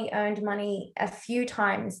really only earned money a few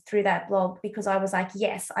times through that blog, because I was like,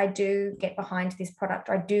 yes, I do get behind this product.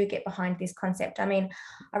 I do get behind this concept. I mean,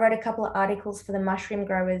 I wrote a couple of articles for the Mushroom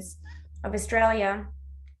Growers of Australia,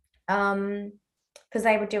 because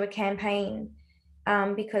they would do a campaign,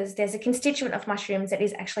 because there's a constituent of mushrooms that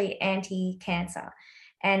is actually anti-cancer.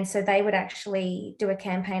 And so they would actually do a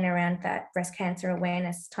campaign around that breast cancer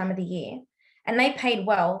awareness time of the year. And they paid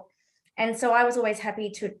well. And so I was always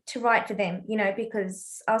happy to write for them, you know,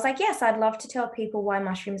 because I was like, yes, I'd love to tell people why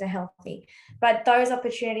mushrooms are healthy. But those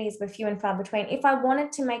opportunities were few and far between. If I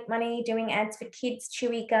wanted to make money doing ads for kids'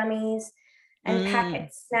 chewy gummies and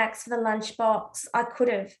packet snacks for the lunchbox, I could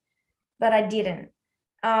have, but I didn't.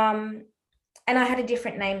 And I had a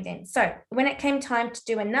different name then. So when it came time to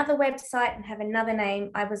do another website and have another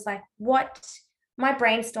name, I was like, what? My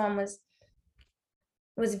brainstorm was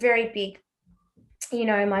very big, you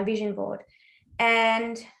know, my vision board.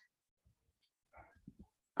 And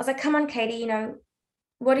I was like, come on, Katie, you know,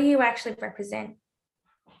 what do you actually represent?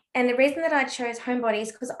 And the reason that I chose homebody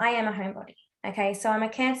is because I am a homebody. Okay, so I'm a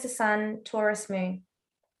Cancer Sun, Taurus Moon.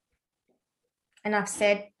 And I've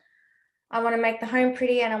said, I want to make the home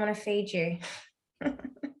pretty and I want to feed you.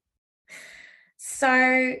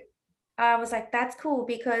 So I was like, that's cool,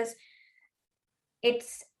 because it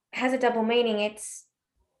has a double meaning. It's,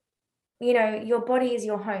 you know, your body is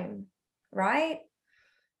your home, right?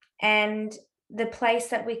 And the place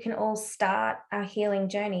that we can all start our healing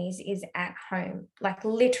journeys is at home, like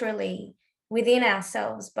literally within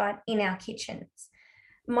ourselves, but in our kitchens.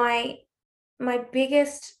 My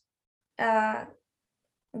biggest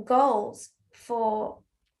goals for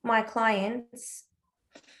my clients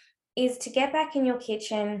is to get back in your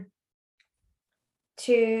kitchen,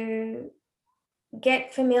 to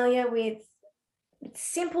get familiar with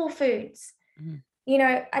simple foods. You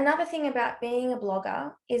know, another thing about being a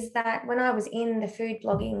blogger is that when I was in the food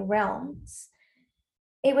blogging realms,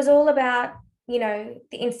 it was all about, you know,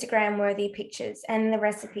 the Instagram worthy pictures and the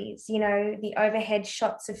recipes, you know, the overhead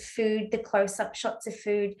shots of food, the close-up shots of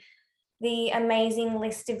food, the amazing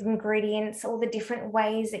list of ingredients, all the different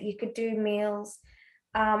ways that you could do meals.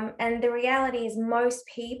 And the reality is most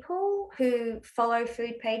people who follow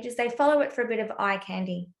food pages, they follow it for a bit of eye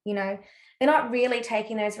candy, you know. They're not really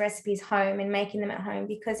taking those recipes home and making them at home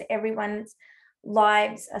because everyone's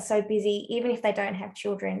lives are so busy, even if they don't have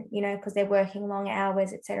children, you know, because they're working long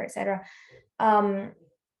hours, et cetera, et cetera. And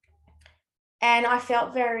I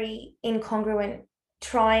felt very incongruent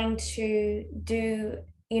trying to do,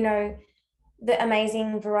 you know, the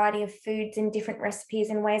amazing variety of foods and different recipes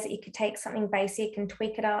and ways that you could take something basic and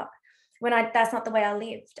tweak it up when that's not the way I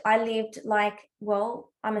lived. I lived like,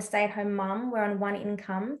 well, I'm a stay-at-home mum, we're on one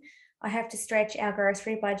income. I have to stretch our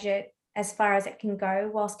grocery budget as far as it can go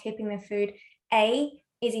whilst keeping the food A,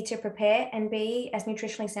 easy to prepare, and B, as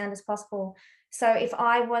nutritionally sound as possible. So I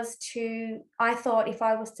thought if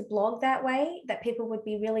I was to blog that way, that people would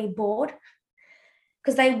be really bored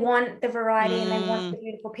because they want the variety and they want the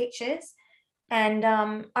beautiful pictures. And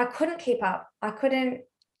I couldn't keep up. I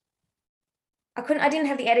didn't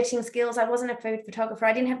have the editing skills. I wasn't a food photographer.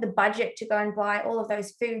 I didn't have the budget to go and buy all of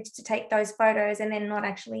those foods to take those photos and then not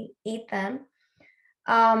actually eat them.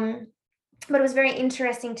 But it was very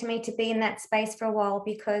interesting to me to be in that space for a while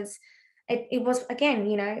because it was, again,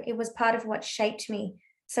 you know, it was part of what shaped me.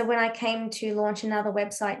 So when I came to launch another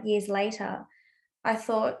website years later, I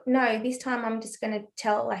thought, no, this time I'm just going to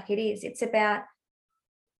tell it like it is. It's about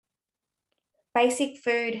basic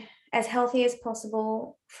food as healthy as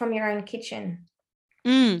possible from your own kitchen.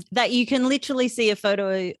 That you can literally see a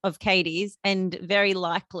photo of Katie's and very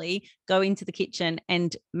likely go into the kitchen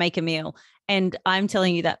and make a meal. And I'm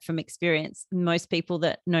telling you that from experience. Most people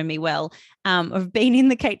that know me well, have been in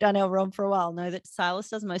the Kate Darnell realm for a while, know that Silas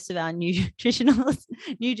does most of our nutritional,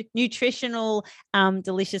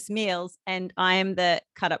 delicious meals. And I am the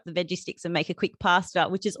cut up the veggie sticks and make a quick pasta,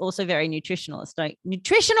 which is also very nutritional.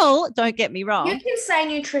 Don't get me wrong. You can say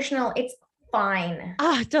nutritional, it's fine.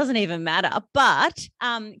 It doesn't even matter. But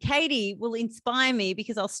Katie will inspire me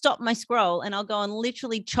because I'll stop my scroll and I'll go and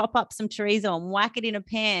literally chop up some chorizo and whack it in a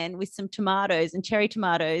pan with some tomatoes and cherry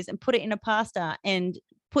tomatoes and put it in a pasta and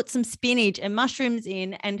put some spinach and mushrooms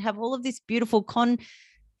in and have all of this beautiful content.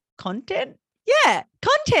 Yeah,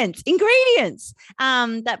 contents, ingredients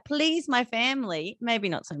that please my family. Maybe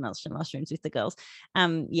not so much the mushrooms with the girls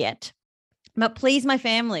yet, but please my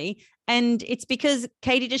family. And it's because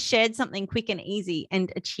Katie just shared something quick and easy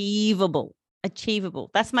and achievable.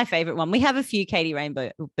 That's my favorite one. We have a few Katie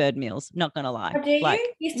Rainbird meals, not going to lie. Oh, do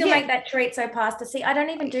you? You still make that chorizo pasta? See, I don't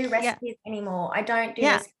even do recipes anymore. I don't do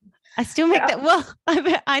recipes. I still make that. Well,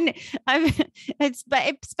 it's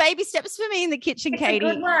baby steps for me in the kitchen, it's Katie.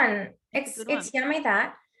 It's a good one. It's yummy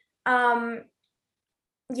that.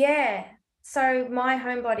 Yeah. So my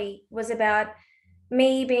homebody was about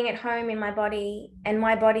me being at home in my body and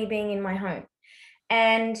my body being in my home.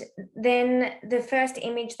 And then the first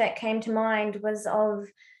image that came to mind was of,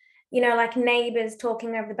 you know, like neighbors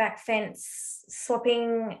talking over the back fence,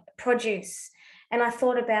 swapping produce. And I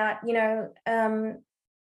thought about, you know,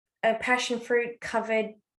 a passion fruit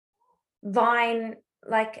covered vine,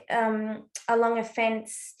 like along a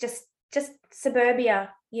fence, just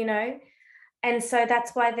suburbia, you know. And so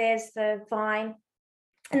that's why there's the vine.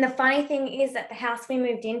 And the funny thing is that the house we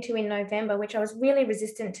moved into in November, which I was really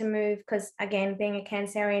resistant to move because, again, being a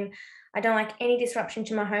Cancerian, I don't like any disruption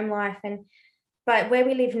to my home life. But where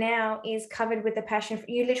we live now is covered with the passion fruit.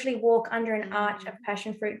 You literally walk under an arch of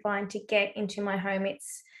passion fruit vine to get into my home.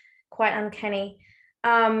 It's quite uncanny.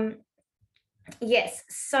 Yes.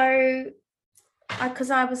 So, because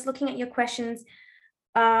I was looking at your questions.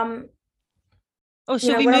 Should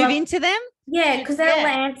we move into them? Yeah, because that'll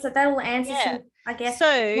answer some, I guess.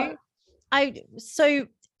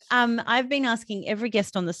 I've been asking every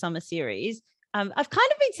guest on the summer series. I've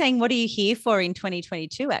kind of been saying, what are you here for in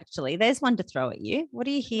 2022? Actually, there's one to throw at you. What are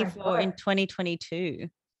you here for in 2022?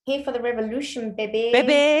 Here for the revolution, baby.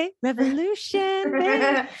 Revolution,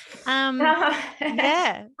 baby.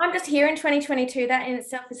 Yeah. I'm just here in 2022. That in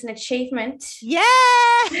itself is an achievement. Yeah.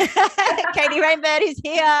 Katie Rainbird is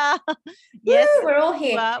here. Yes, woo, we're all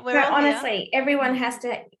here. Honestly, everyone has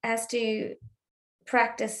to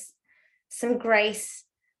practice some grace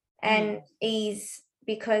and ease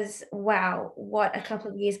because wow, what a couple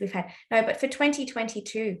of years we've had. No, but for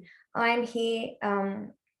 2022, I'm here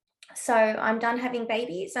So I'm done having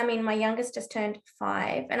babies. I mean, my youngest just turned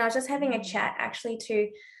 5, and I was just having a chat actually to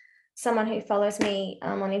someone who follows me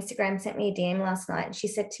on Instagram, sent me a DM last night, and she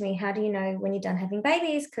said to me, how do you know when you're done having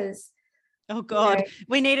babies? Because, Oh God,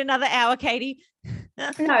 we need another hour, Katie.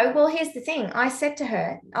 no, well, here's the thing. I said to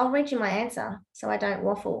her, I'll read you my answer so I don't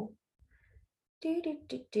waffle.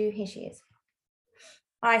 Here she is.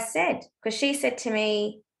 I said, because she said to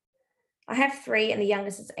me, I have 3 and the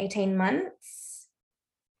youngest is 18 months.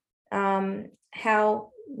 How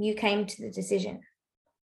you came to the decision.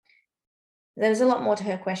 There was a lot more to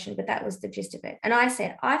her question, but that was the gist of it. And I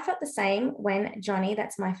said, I felt the same when Johnny,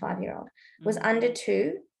 that's my 5-year-old, was under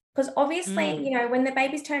 2. Because obviously, when the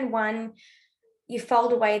babies turn 1, you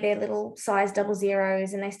fold away their little size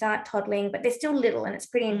 00s and they start toddling, but they're still little and it's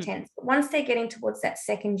pretty intense. But once they're getting towards that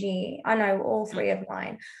 2nd year, I know all 3 of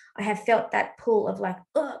mine, I have felt that pull of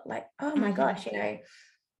oh my gosh,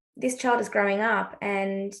 this child is growing up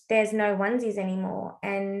and there's no onesies anymore.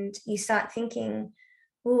 And you start thinking,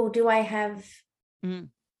 oh, do I have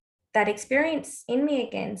that experience in me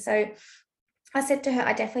again? So I said to her,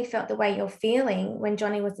 I definitely felt the way you're feeling when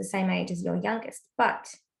Johnny was the same age as your youngest, but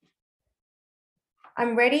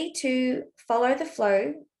I'm ready to follow the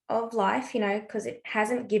flow of life, because it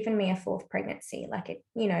hasn't given me a 4th pregnancy,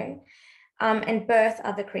 and birth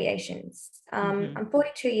other creations. I'm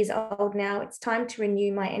 42 years old now. It's time to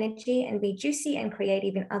renew my energy and be juicy and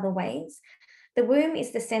creative in other ways. The womb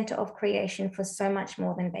is the center of creation for so much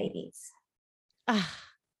more than babies.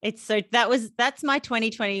 That's my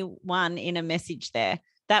 2021 in a message there.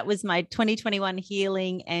 That was my 2021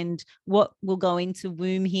 healing and what will go into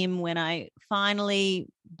womb him when I finally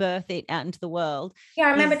birth it out into the world. Yeah,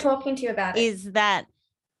 I remember talking to you about it. Is that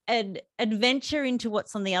an adventure into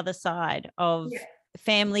what's on the other side of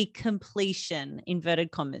family completion,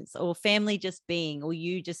 inverted commas, or family just being, or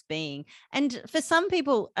you just being. And for some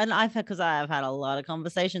people, and because I've had a lot of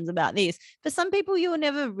conversations about this, for some people you'll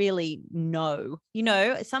never really know.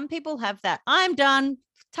 Some people have that, I'm done,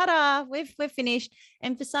 ta-da, we're finished.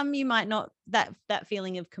 And for some, you might not, that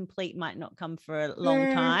feeling of complete might not come for a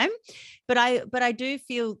long time. But I do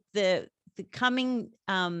feel the coming,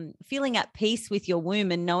 feeling at peace with your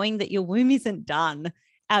womb and knowing that your womb isn't done.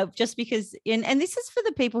 Just because, and this is for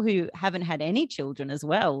the people who haven't had any children as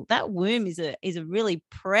well. That womb is a really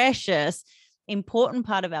precious, important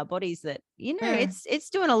part of our bodies that it's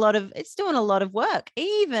doing a lot of work,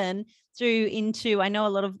 even through into. I know a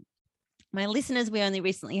lot of my listeners, we only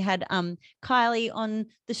recently had Kylie on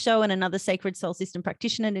the show and another sacred soul system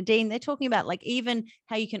practitioner, Nadine. They're talking about even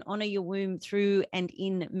how you can honor your womb through and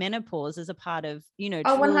in menopause as a part of, truly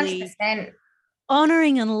 100%.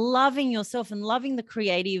 honoring and loving yourself and loving the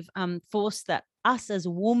creative force that us as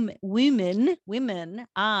women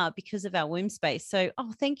are because of our womb space. So,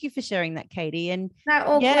 thank you for sharing that, Katie. And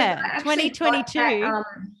 2022.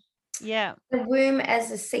 The womb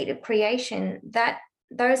as a seat of creation,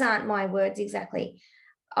 those aren't my words exactly.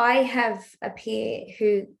 I have a peer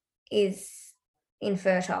who is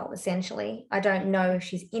infertile, essentially. I don't know if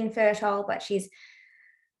she's infertile, but she's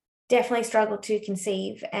definitely struggled to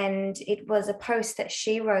conceive. And it was a post that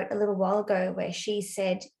she wrote a little while ago where she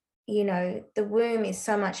said, the womb is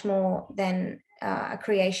so much more than a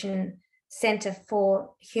creation center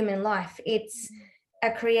for human life. It's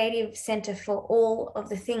a creative center for all of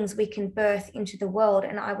the things we can birth into the world.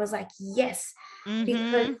 And I was like, yes,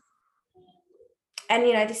 because,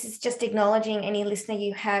 and this is just acknowledging any listener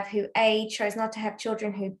you have who A, chose not to have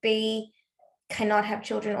children, who B, cannot have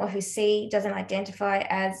children, or who C, doesn't identify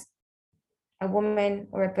as a woman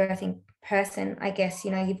or a birthing person. I guess,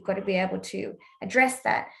 you've got to be able to address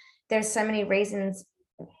that. There's so many reasons,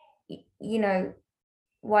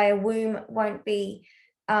 why a womb won't be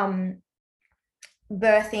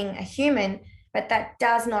birthing a human, but that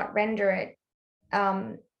does not render it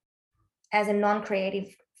as a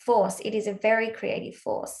non-creative force. It is a very creative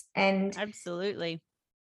force. And absolutely.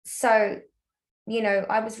 So,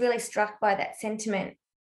 I was really struck by that sentiment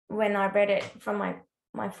when I read it from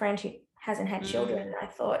my friend who hasn't had children. I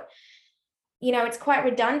thought, it's quite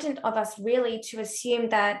redundant of us really to assume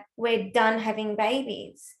that we're done having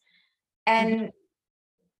babies. And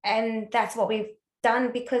that's what we've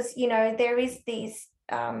done, because, there is these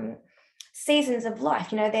seasons of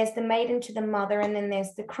life. There's the maiden to the mother, and then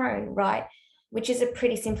there's the crone, right? Which is a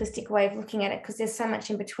pretty simplistic way of looking at it, because there's so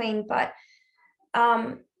much in between. But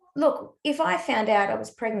look, if I found out I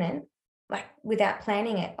was pregnant, without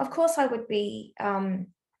planning it, of course I would be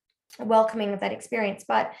welcoming of that experience.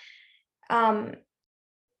 But I'm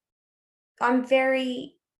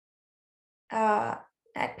very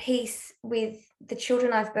at peace with the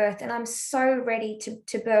children I've birthed, and I'm so ready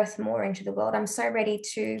to birth more into the world. I'm so ready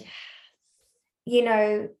to, you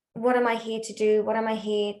know, what am I here to do? What am I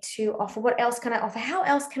here to offer? What else can I offer? How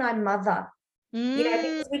else can I mother? You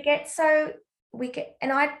know, because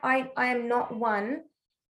and I am not one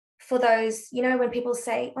for those, you know, when people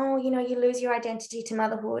say, oh, you know, you lose your identity to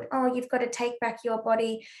motherhood. Oh, you've got to take back your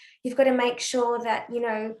body. You've got to make sure that, you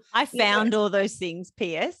know, I found all those things,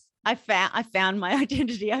 PS. I found my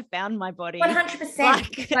identity. I found my body. 100%.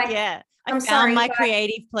 Like, Yeah. I I'm found sorry, my but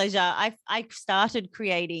creative pleasure. I started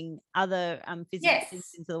creating other physical things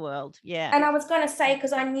yes. into the world. Yeah. And I was going to say,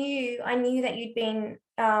 because I knew that you'd been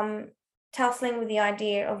tussling with the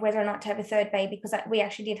idea of whether or not to have a third baby, because we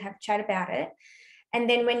actually did have a chat about it. And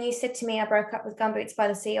then when you said to me, I broke up with Gumboots by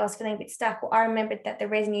the Sea, I was feeling a bit stuck. Well, I remembered that the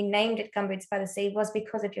reason you named it Gumboots by the Sea was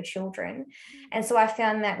because of your children. And so I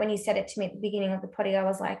found that when you said it to me at the beginning of the potty, I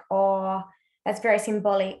was like, oh, that's very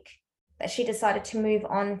symbolic that she decided to move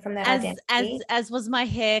on from that identity. As was my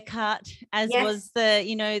haircut, as Yes. was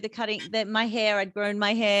the cutting that my hair. I'd grown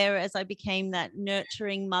my hair as I became that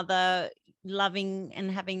nurturing mother, loving and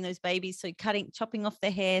having those babies. So chopping off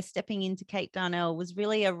the hair, stepping into Kate Darnell was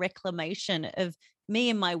really a reclamation of me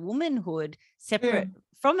and my womanhood, separate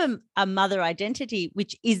from a mother identity,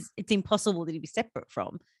 which it's impossible to be separate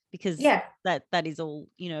from, because Yeah. that is all,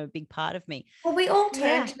 a big part of me. Well, we all turn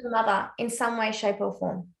Yeah, to the mother in some way, shape, or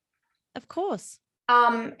form. of course.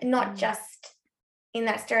 Not just in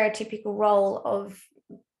that stereotypical role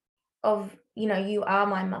of, you know, you are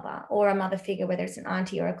my mother or a mother figure, whether it's an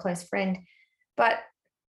auntie or a close friend, but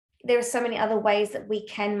there are so many other ways that we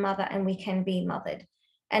can mother and we can be mothered.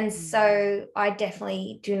 And so I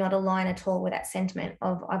definitely do not align at all with that sentiment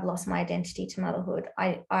of I've lost my identity to motherhood.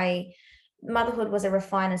 Motherhood was a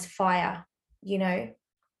refiner's fire, you know,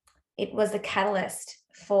 it was the catalyst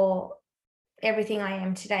for everything I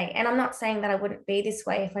am today. And I'm not saying that I wouldn't be this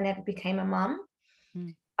way if I never became a mum.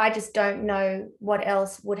 I just don't know what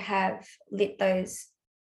else would have lit those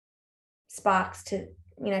sparks to,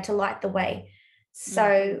 you know, to light the way.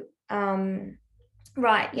 So,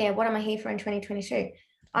 right. Yeah. What am I here for in 2022?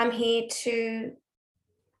 I'm here to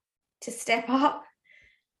step up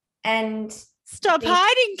and Stop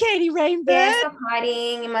hiding, Katie Rainbird. Yeah, stop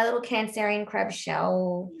hiding in my little Cancerian crab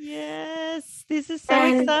shell. Yes, this is so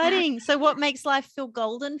exciting. So what makes life feel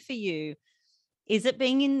golden for you? Is it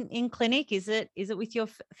being in clinic? Is it with your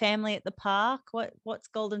family at the park? What's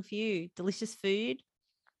golden for you? Delicious food?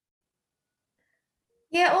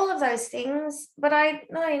 Yeah, all of those things. But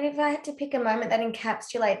if I had to pick a moment that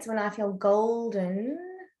encapsulates when I feel golden,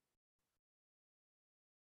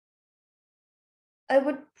 it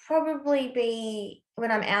would probably be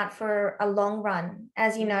when I'm out for a long run.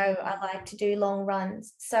 As you know, I like to do long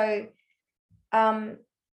runs. So,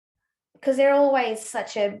 because they're always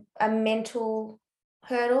such a mental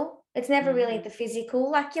hurdle. It's never really the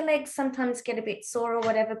physical, like your legs sometimes get a bit sore or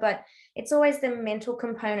whatever, but it's always the mental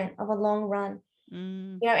component of a long run.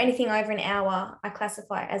 You know, anything over an hour, I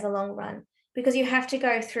classify as a long run, because you have to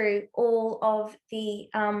go through all of the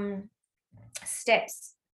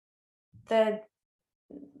steps, the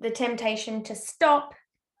temptation to stop,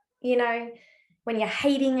 you know, when you're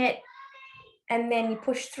hating it, and then you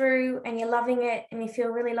push through and you're loving it and you feel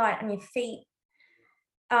really light on your feet.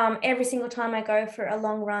 Every single time I go for a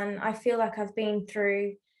long run, I feel like I've been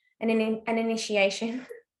through an initiation.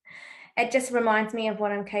 It just reminds me of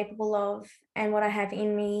what I'm capable of and what I have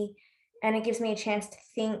in me. And it gives me a chance to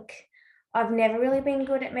think. I've never really been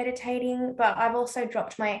good at meditating, but I've also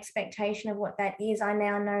dropped my expectation of what that is. I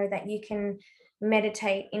now know that you can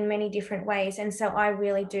meditate in many different ways. And so I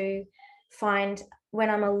really do find when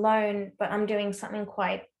I'm alone, but I'm doing something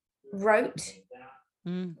quite rote,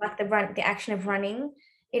 like the action of running,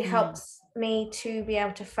 it helps me to be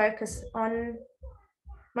able to focus on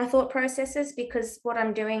my thought processes, because what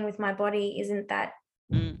I'm doing with my body isn't that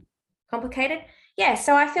complicated. Yeah,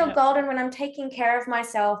 so I feel golden when I'm taking care of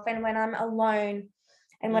myself and when I'm alone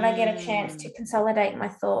and when I get a chance to consolidate my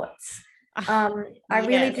thoughts. I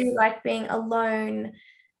really do like being alone.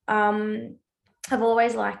 I've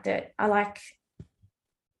always liked it. I like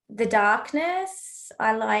the darkness.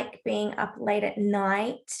 I like being up late at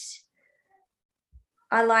night.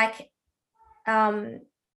 I like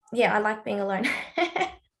I like being alone.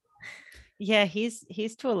 Yeah, here's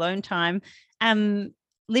to alone time.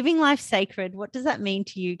 Living life sacred. What does that mean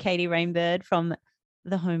to you, Katie Rainbird from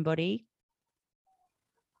the Homebody?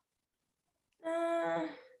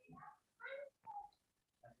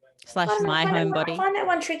 /my home body? I find that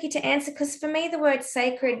one tricky to answer because for me, the word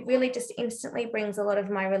sacred really just instantly brings a lot of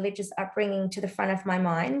my religious upbringing to the front of my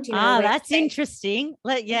mind. You know, That's interesting.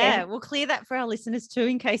 Yeah. We'll clear that for our listeners too,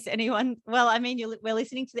 in case anyone. Well, I mean, we're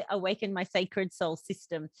listening to the Awaken My Sacred Soul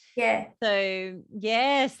system. Yeah. So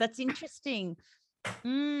yes, that's interesting.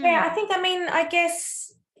 Yeah, I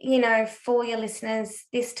guess, for your listeners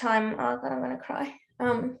this time, oh God, I'm going to cry.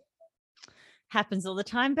 Happens all the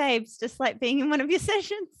time, babes, just like being in one of your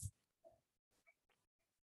sessions.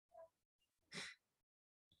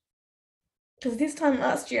 Because this time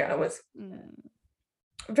last year I was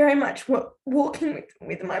very much walking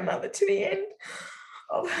with my mother to the end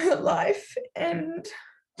of her life. And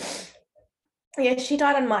yeah, she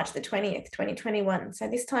died on March the 20th, 2021. So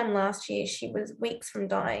this time last year, she was weeks from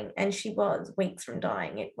dying, and she was weeks from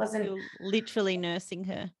dying. It wasn't. You're literally nursing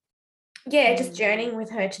her. Yeah, just journeying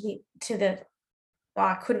with her to the. Well,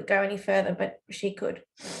 I couldn't go any further, but she could.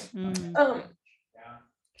 And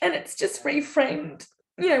it's just reframed.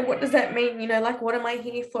 What does that mean? Like, what am I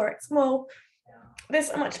here for? There's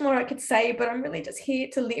so much more I could say, but I'm really just here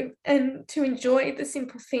to live and to enjoy the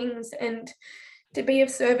simple things and to be of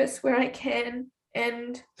service where I can.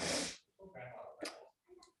 And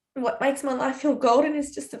what makes my life feel golden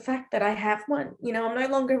is just the fact that I have one. I'm no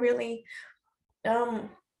longer really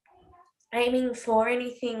aiming for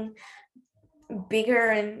anything bigger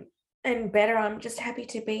and better. I'm just happy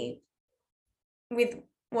to be with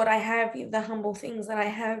what I have, the humble things that I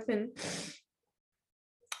have. And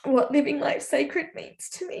what living life sacred means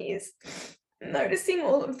to me is noticing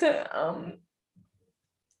all of the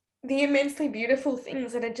immensely beautiful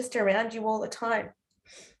things that are just around you all the time,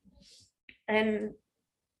 and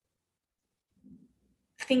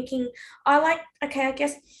thinking, I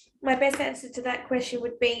guess my best answer to that question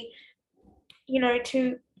would be,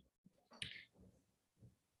 to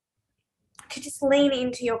just lean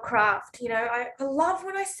into your craft. I love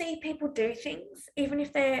when I see people do things, even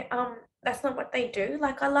if they're that's not what they do.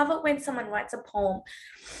 Like, I love it when someone writes a poem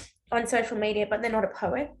on social media, but they're not a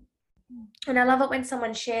poet. And I love it when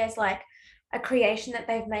someone shares like a creation that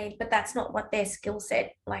they've made, but that's not what their skill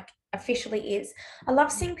set like officially is. I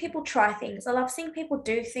love seeing people try things. I love seeing people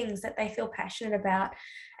do things that they feel passionate about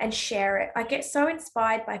and share it. I get so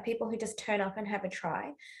inspired by people who just turn up and have a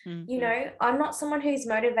try. I'm not someone who's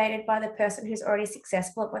motivated by the person who's already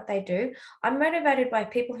successful at what they do. I'm motivated by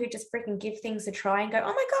people who just freaking give things a try and go,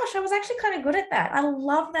 oh my gosh, I was actually kind of good at that. I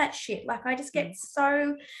love that shit. Like, I just get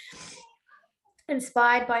so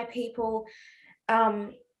inspired by people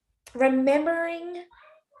remembering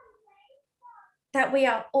that we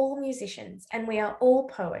are all musicians, and we are all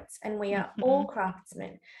poets, and we are all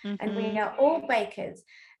craftsmen, and we are all bakers,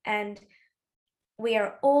 and we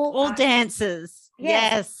are all dancers.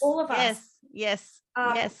 Yes, all of us. Yes.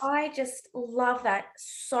 I just love that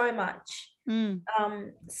so much.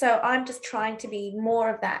 So I'm just trying to be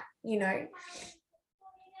more of that,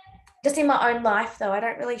 just in my own life. Though I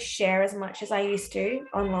don't really share as much as I used to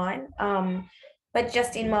online, but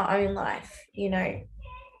just in my own life,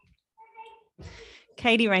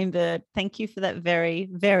 Katie Rainbird, thank you for that very,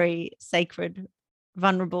 very sacred,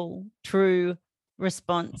 vulnerable, true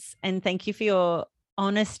response. And thank you for your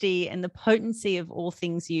honesty and the potency of all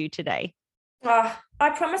things you today. I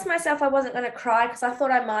promised myself I wasn't going to cry because I thought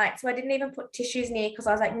I might. So I didn't even put tissues near, because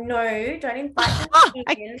I was like, no, don't invite them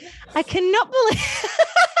in. I cannot believe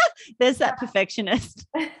there's that perfectionist.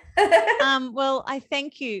 Well, I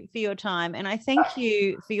thank you for your time, and I thank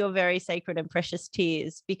you for your very sacred and precious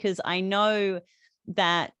tears, because I know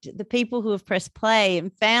that the people who have pressed play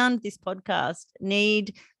and found this podcast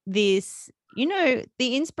need this, the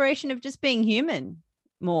inspiration of just being human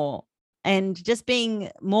more, and just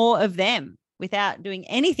being more of them without doing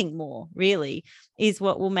anything more, really, is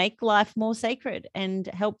what will make life more sacred and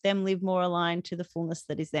help them live more aligned to the fullness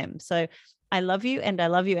that is them. So I love you, and I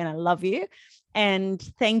love you, and I love you. And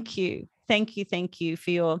thank you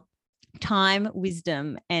for your time,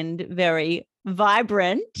 wisdom, and very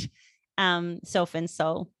vibrant self and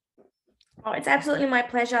soul. Oh, it's absolutely my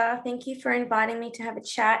pleasure. Thank you for inviting me to have a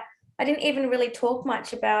chat. I didn't even really talk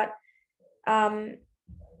much about the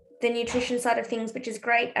nutrition side of things, which is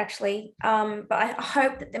great, actually. But I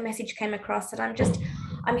hope that the message came across that I'm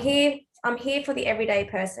here for the everyday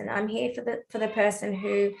person. I'm here for the person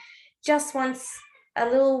who just wants a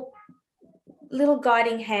little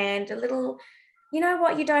guiding hand, a little, you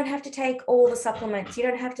don't have to take all the supplements. You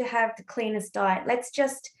don't have to have the cleanest diet. Let's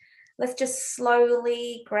just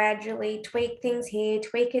slowly, gradually tweak things here,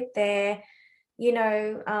 tweak it there,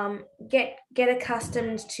 get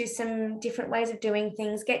accustomed to some different ways of doing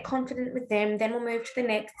things, get confident with them, then we'll move to the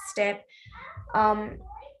next step.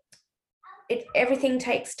 everything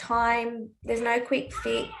takes time. There's no quick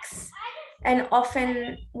fix. And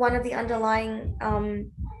often one of the underlying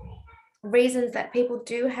reasons that people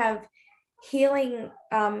do have healing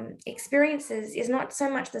experiences is not so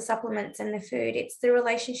much the supplements and the food, it's the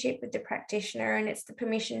relationship with the practitioner, and it's the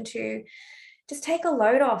permission to just take a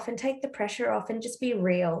load off and take the pressure off and just be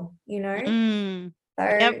real, So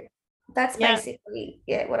Yep. that's basically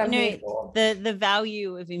what I'm here for. The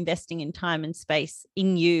value of investing in time and space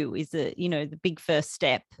in you is the big first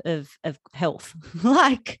step of health,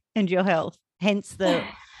 and your health. Hence the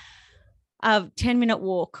 10-minute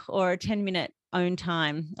walk or a 10-minute alone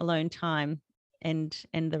time, and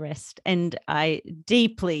the rest. And I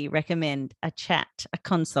deeply recommend a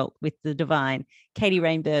consult with the divine Katie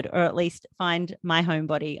Rainbird, or at least find My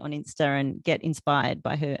Homebody on Insta and get inspired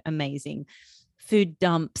by her amazing food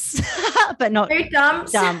dumps, but not food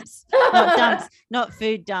dumps, not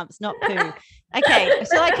food dumps, not poo. Okay,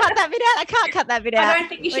 shall I cut that bit out? I can't cut that bit out. I don't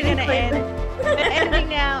think you should include it. We're ending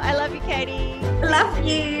now. I love you, Katie. Love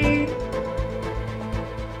you.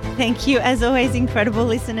 Thank you, as always, incredible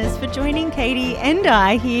listeners, for joining Katie and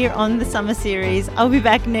I here on the Summer Series. I'll be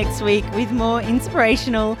back next week with more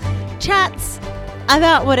inspirational chats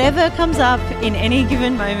about whatever comes up in any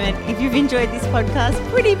given moment. If you've enjoyed this podcast,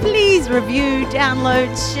 pretty please review,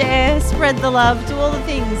 download, share, spread the love, do all the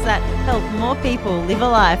things that help more people live a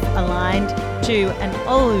life aligned to an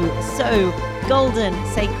so golden,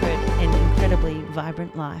 sacred, and incredibly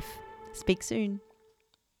vibrant life. Speak soon.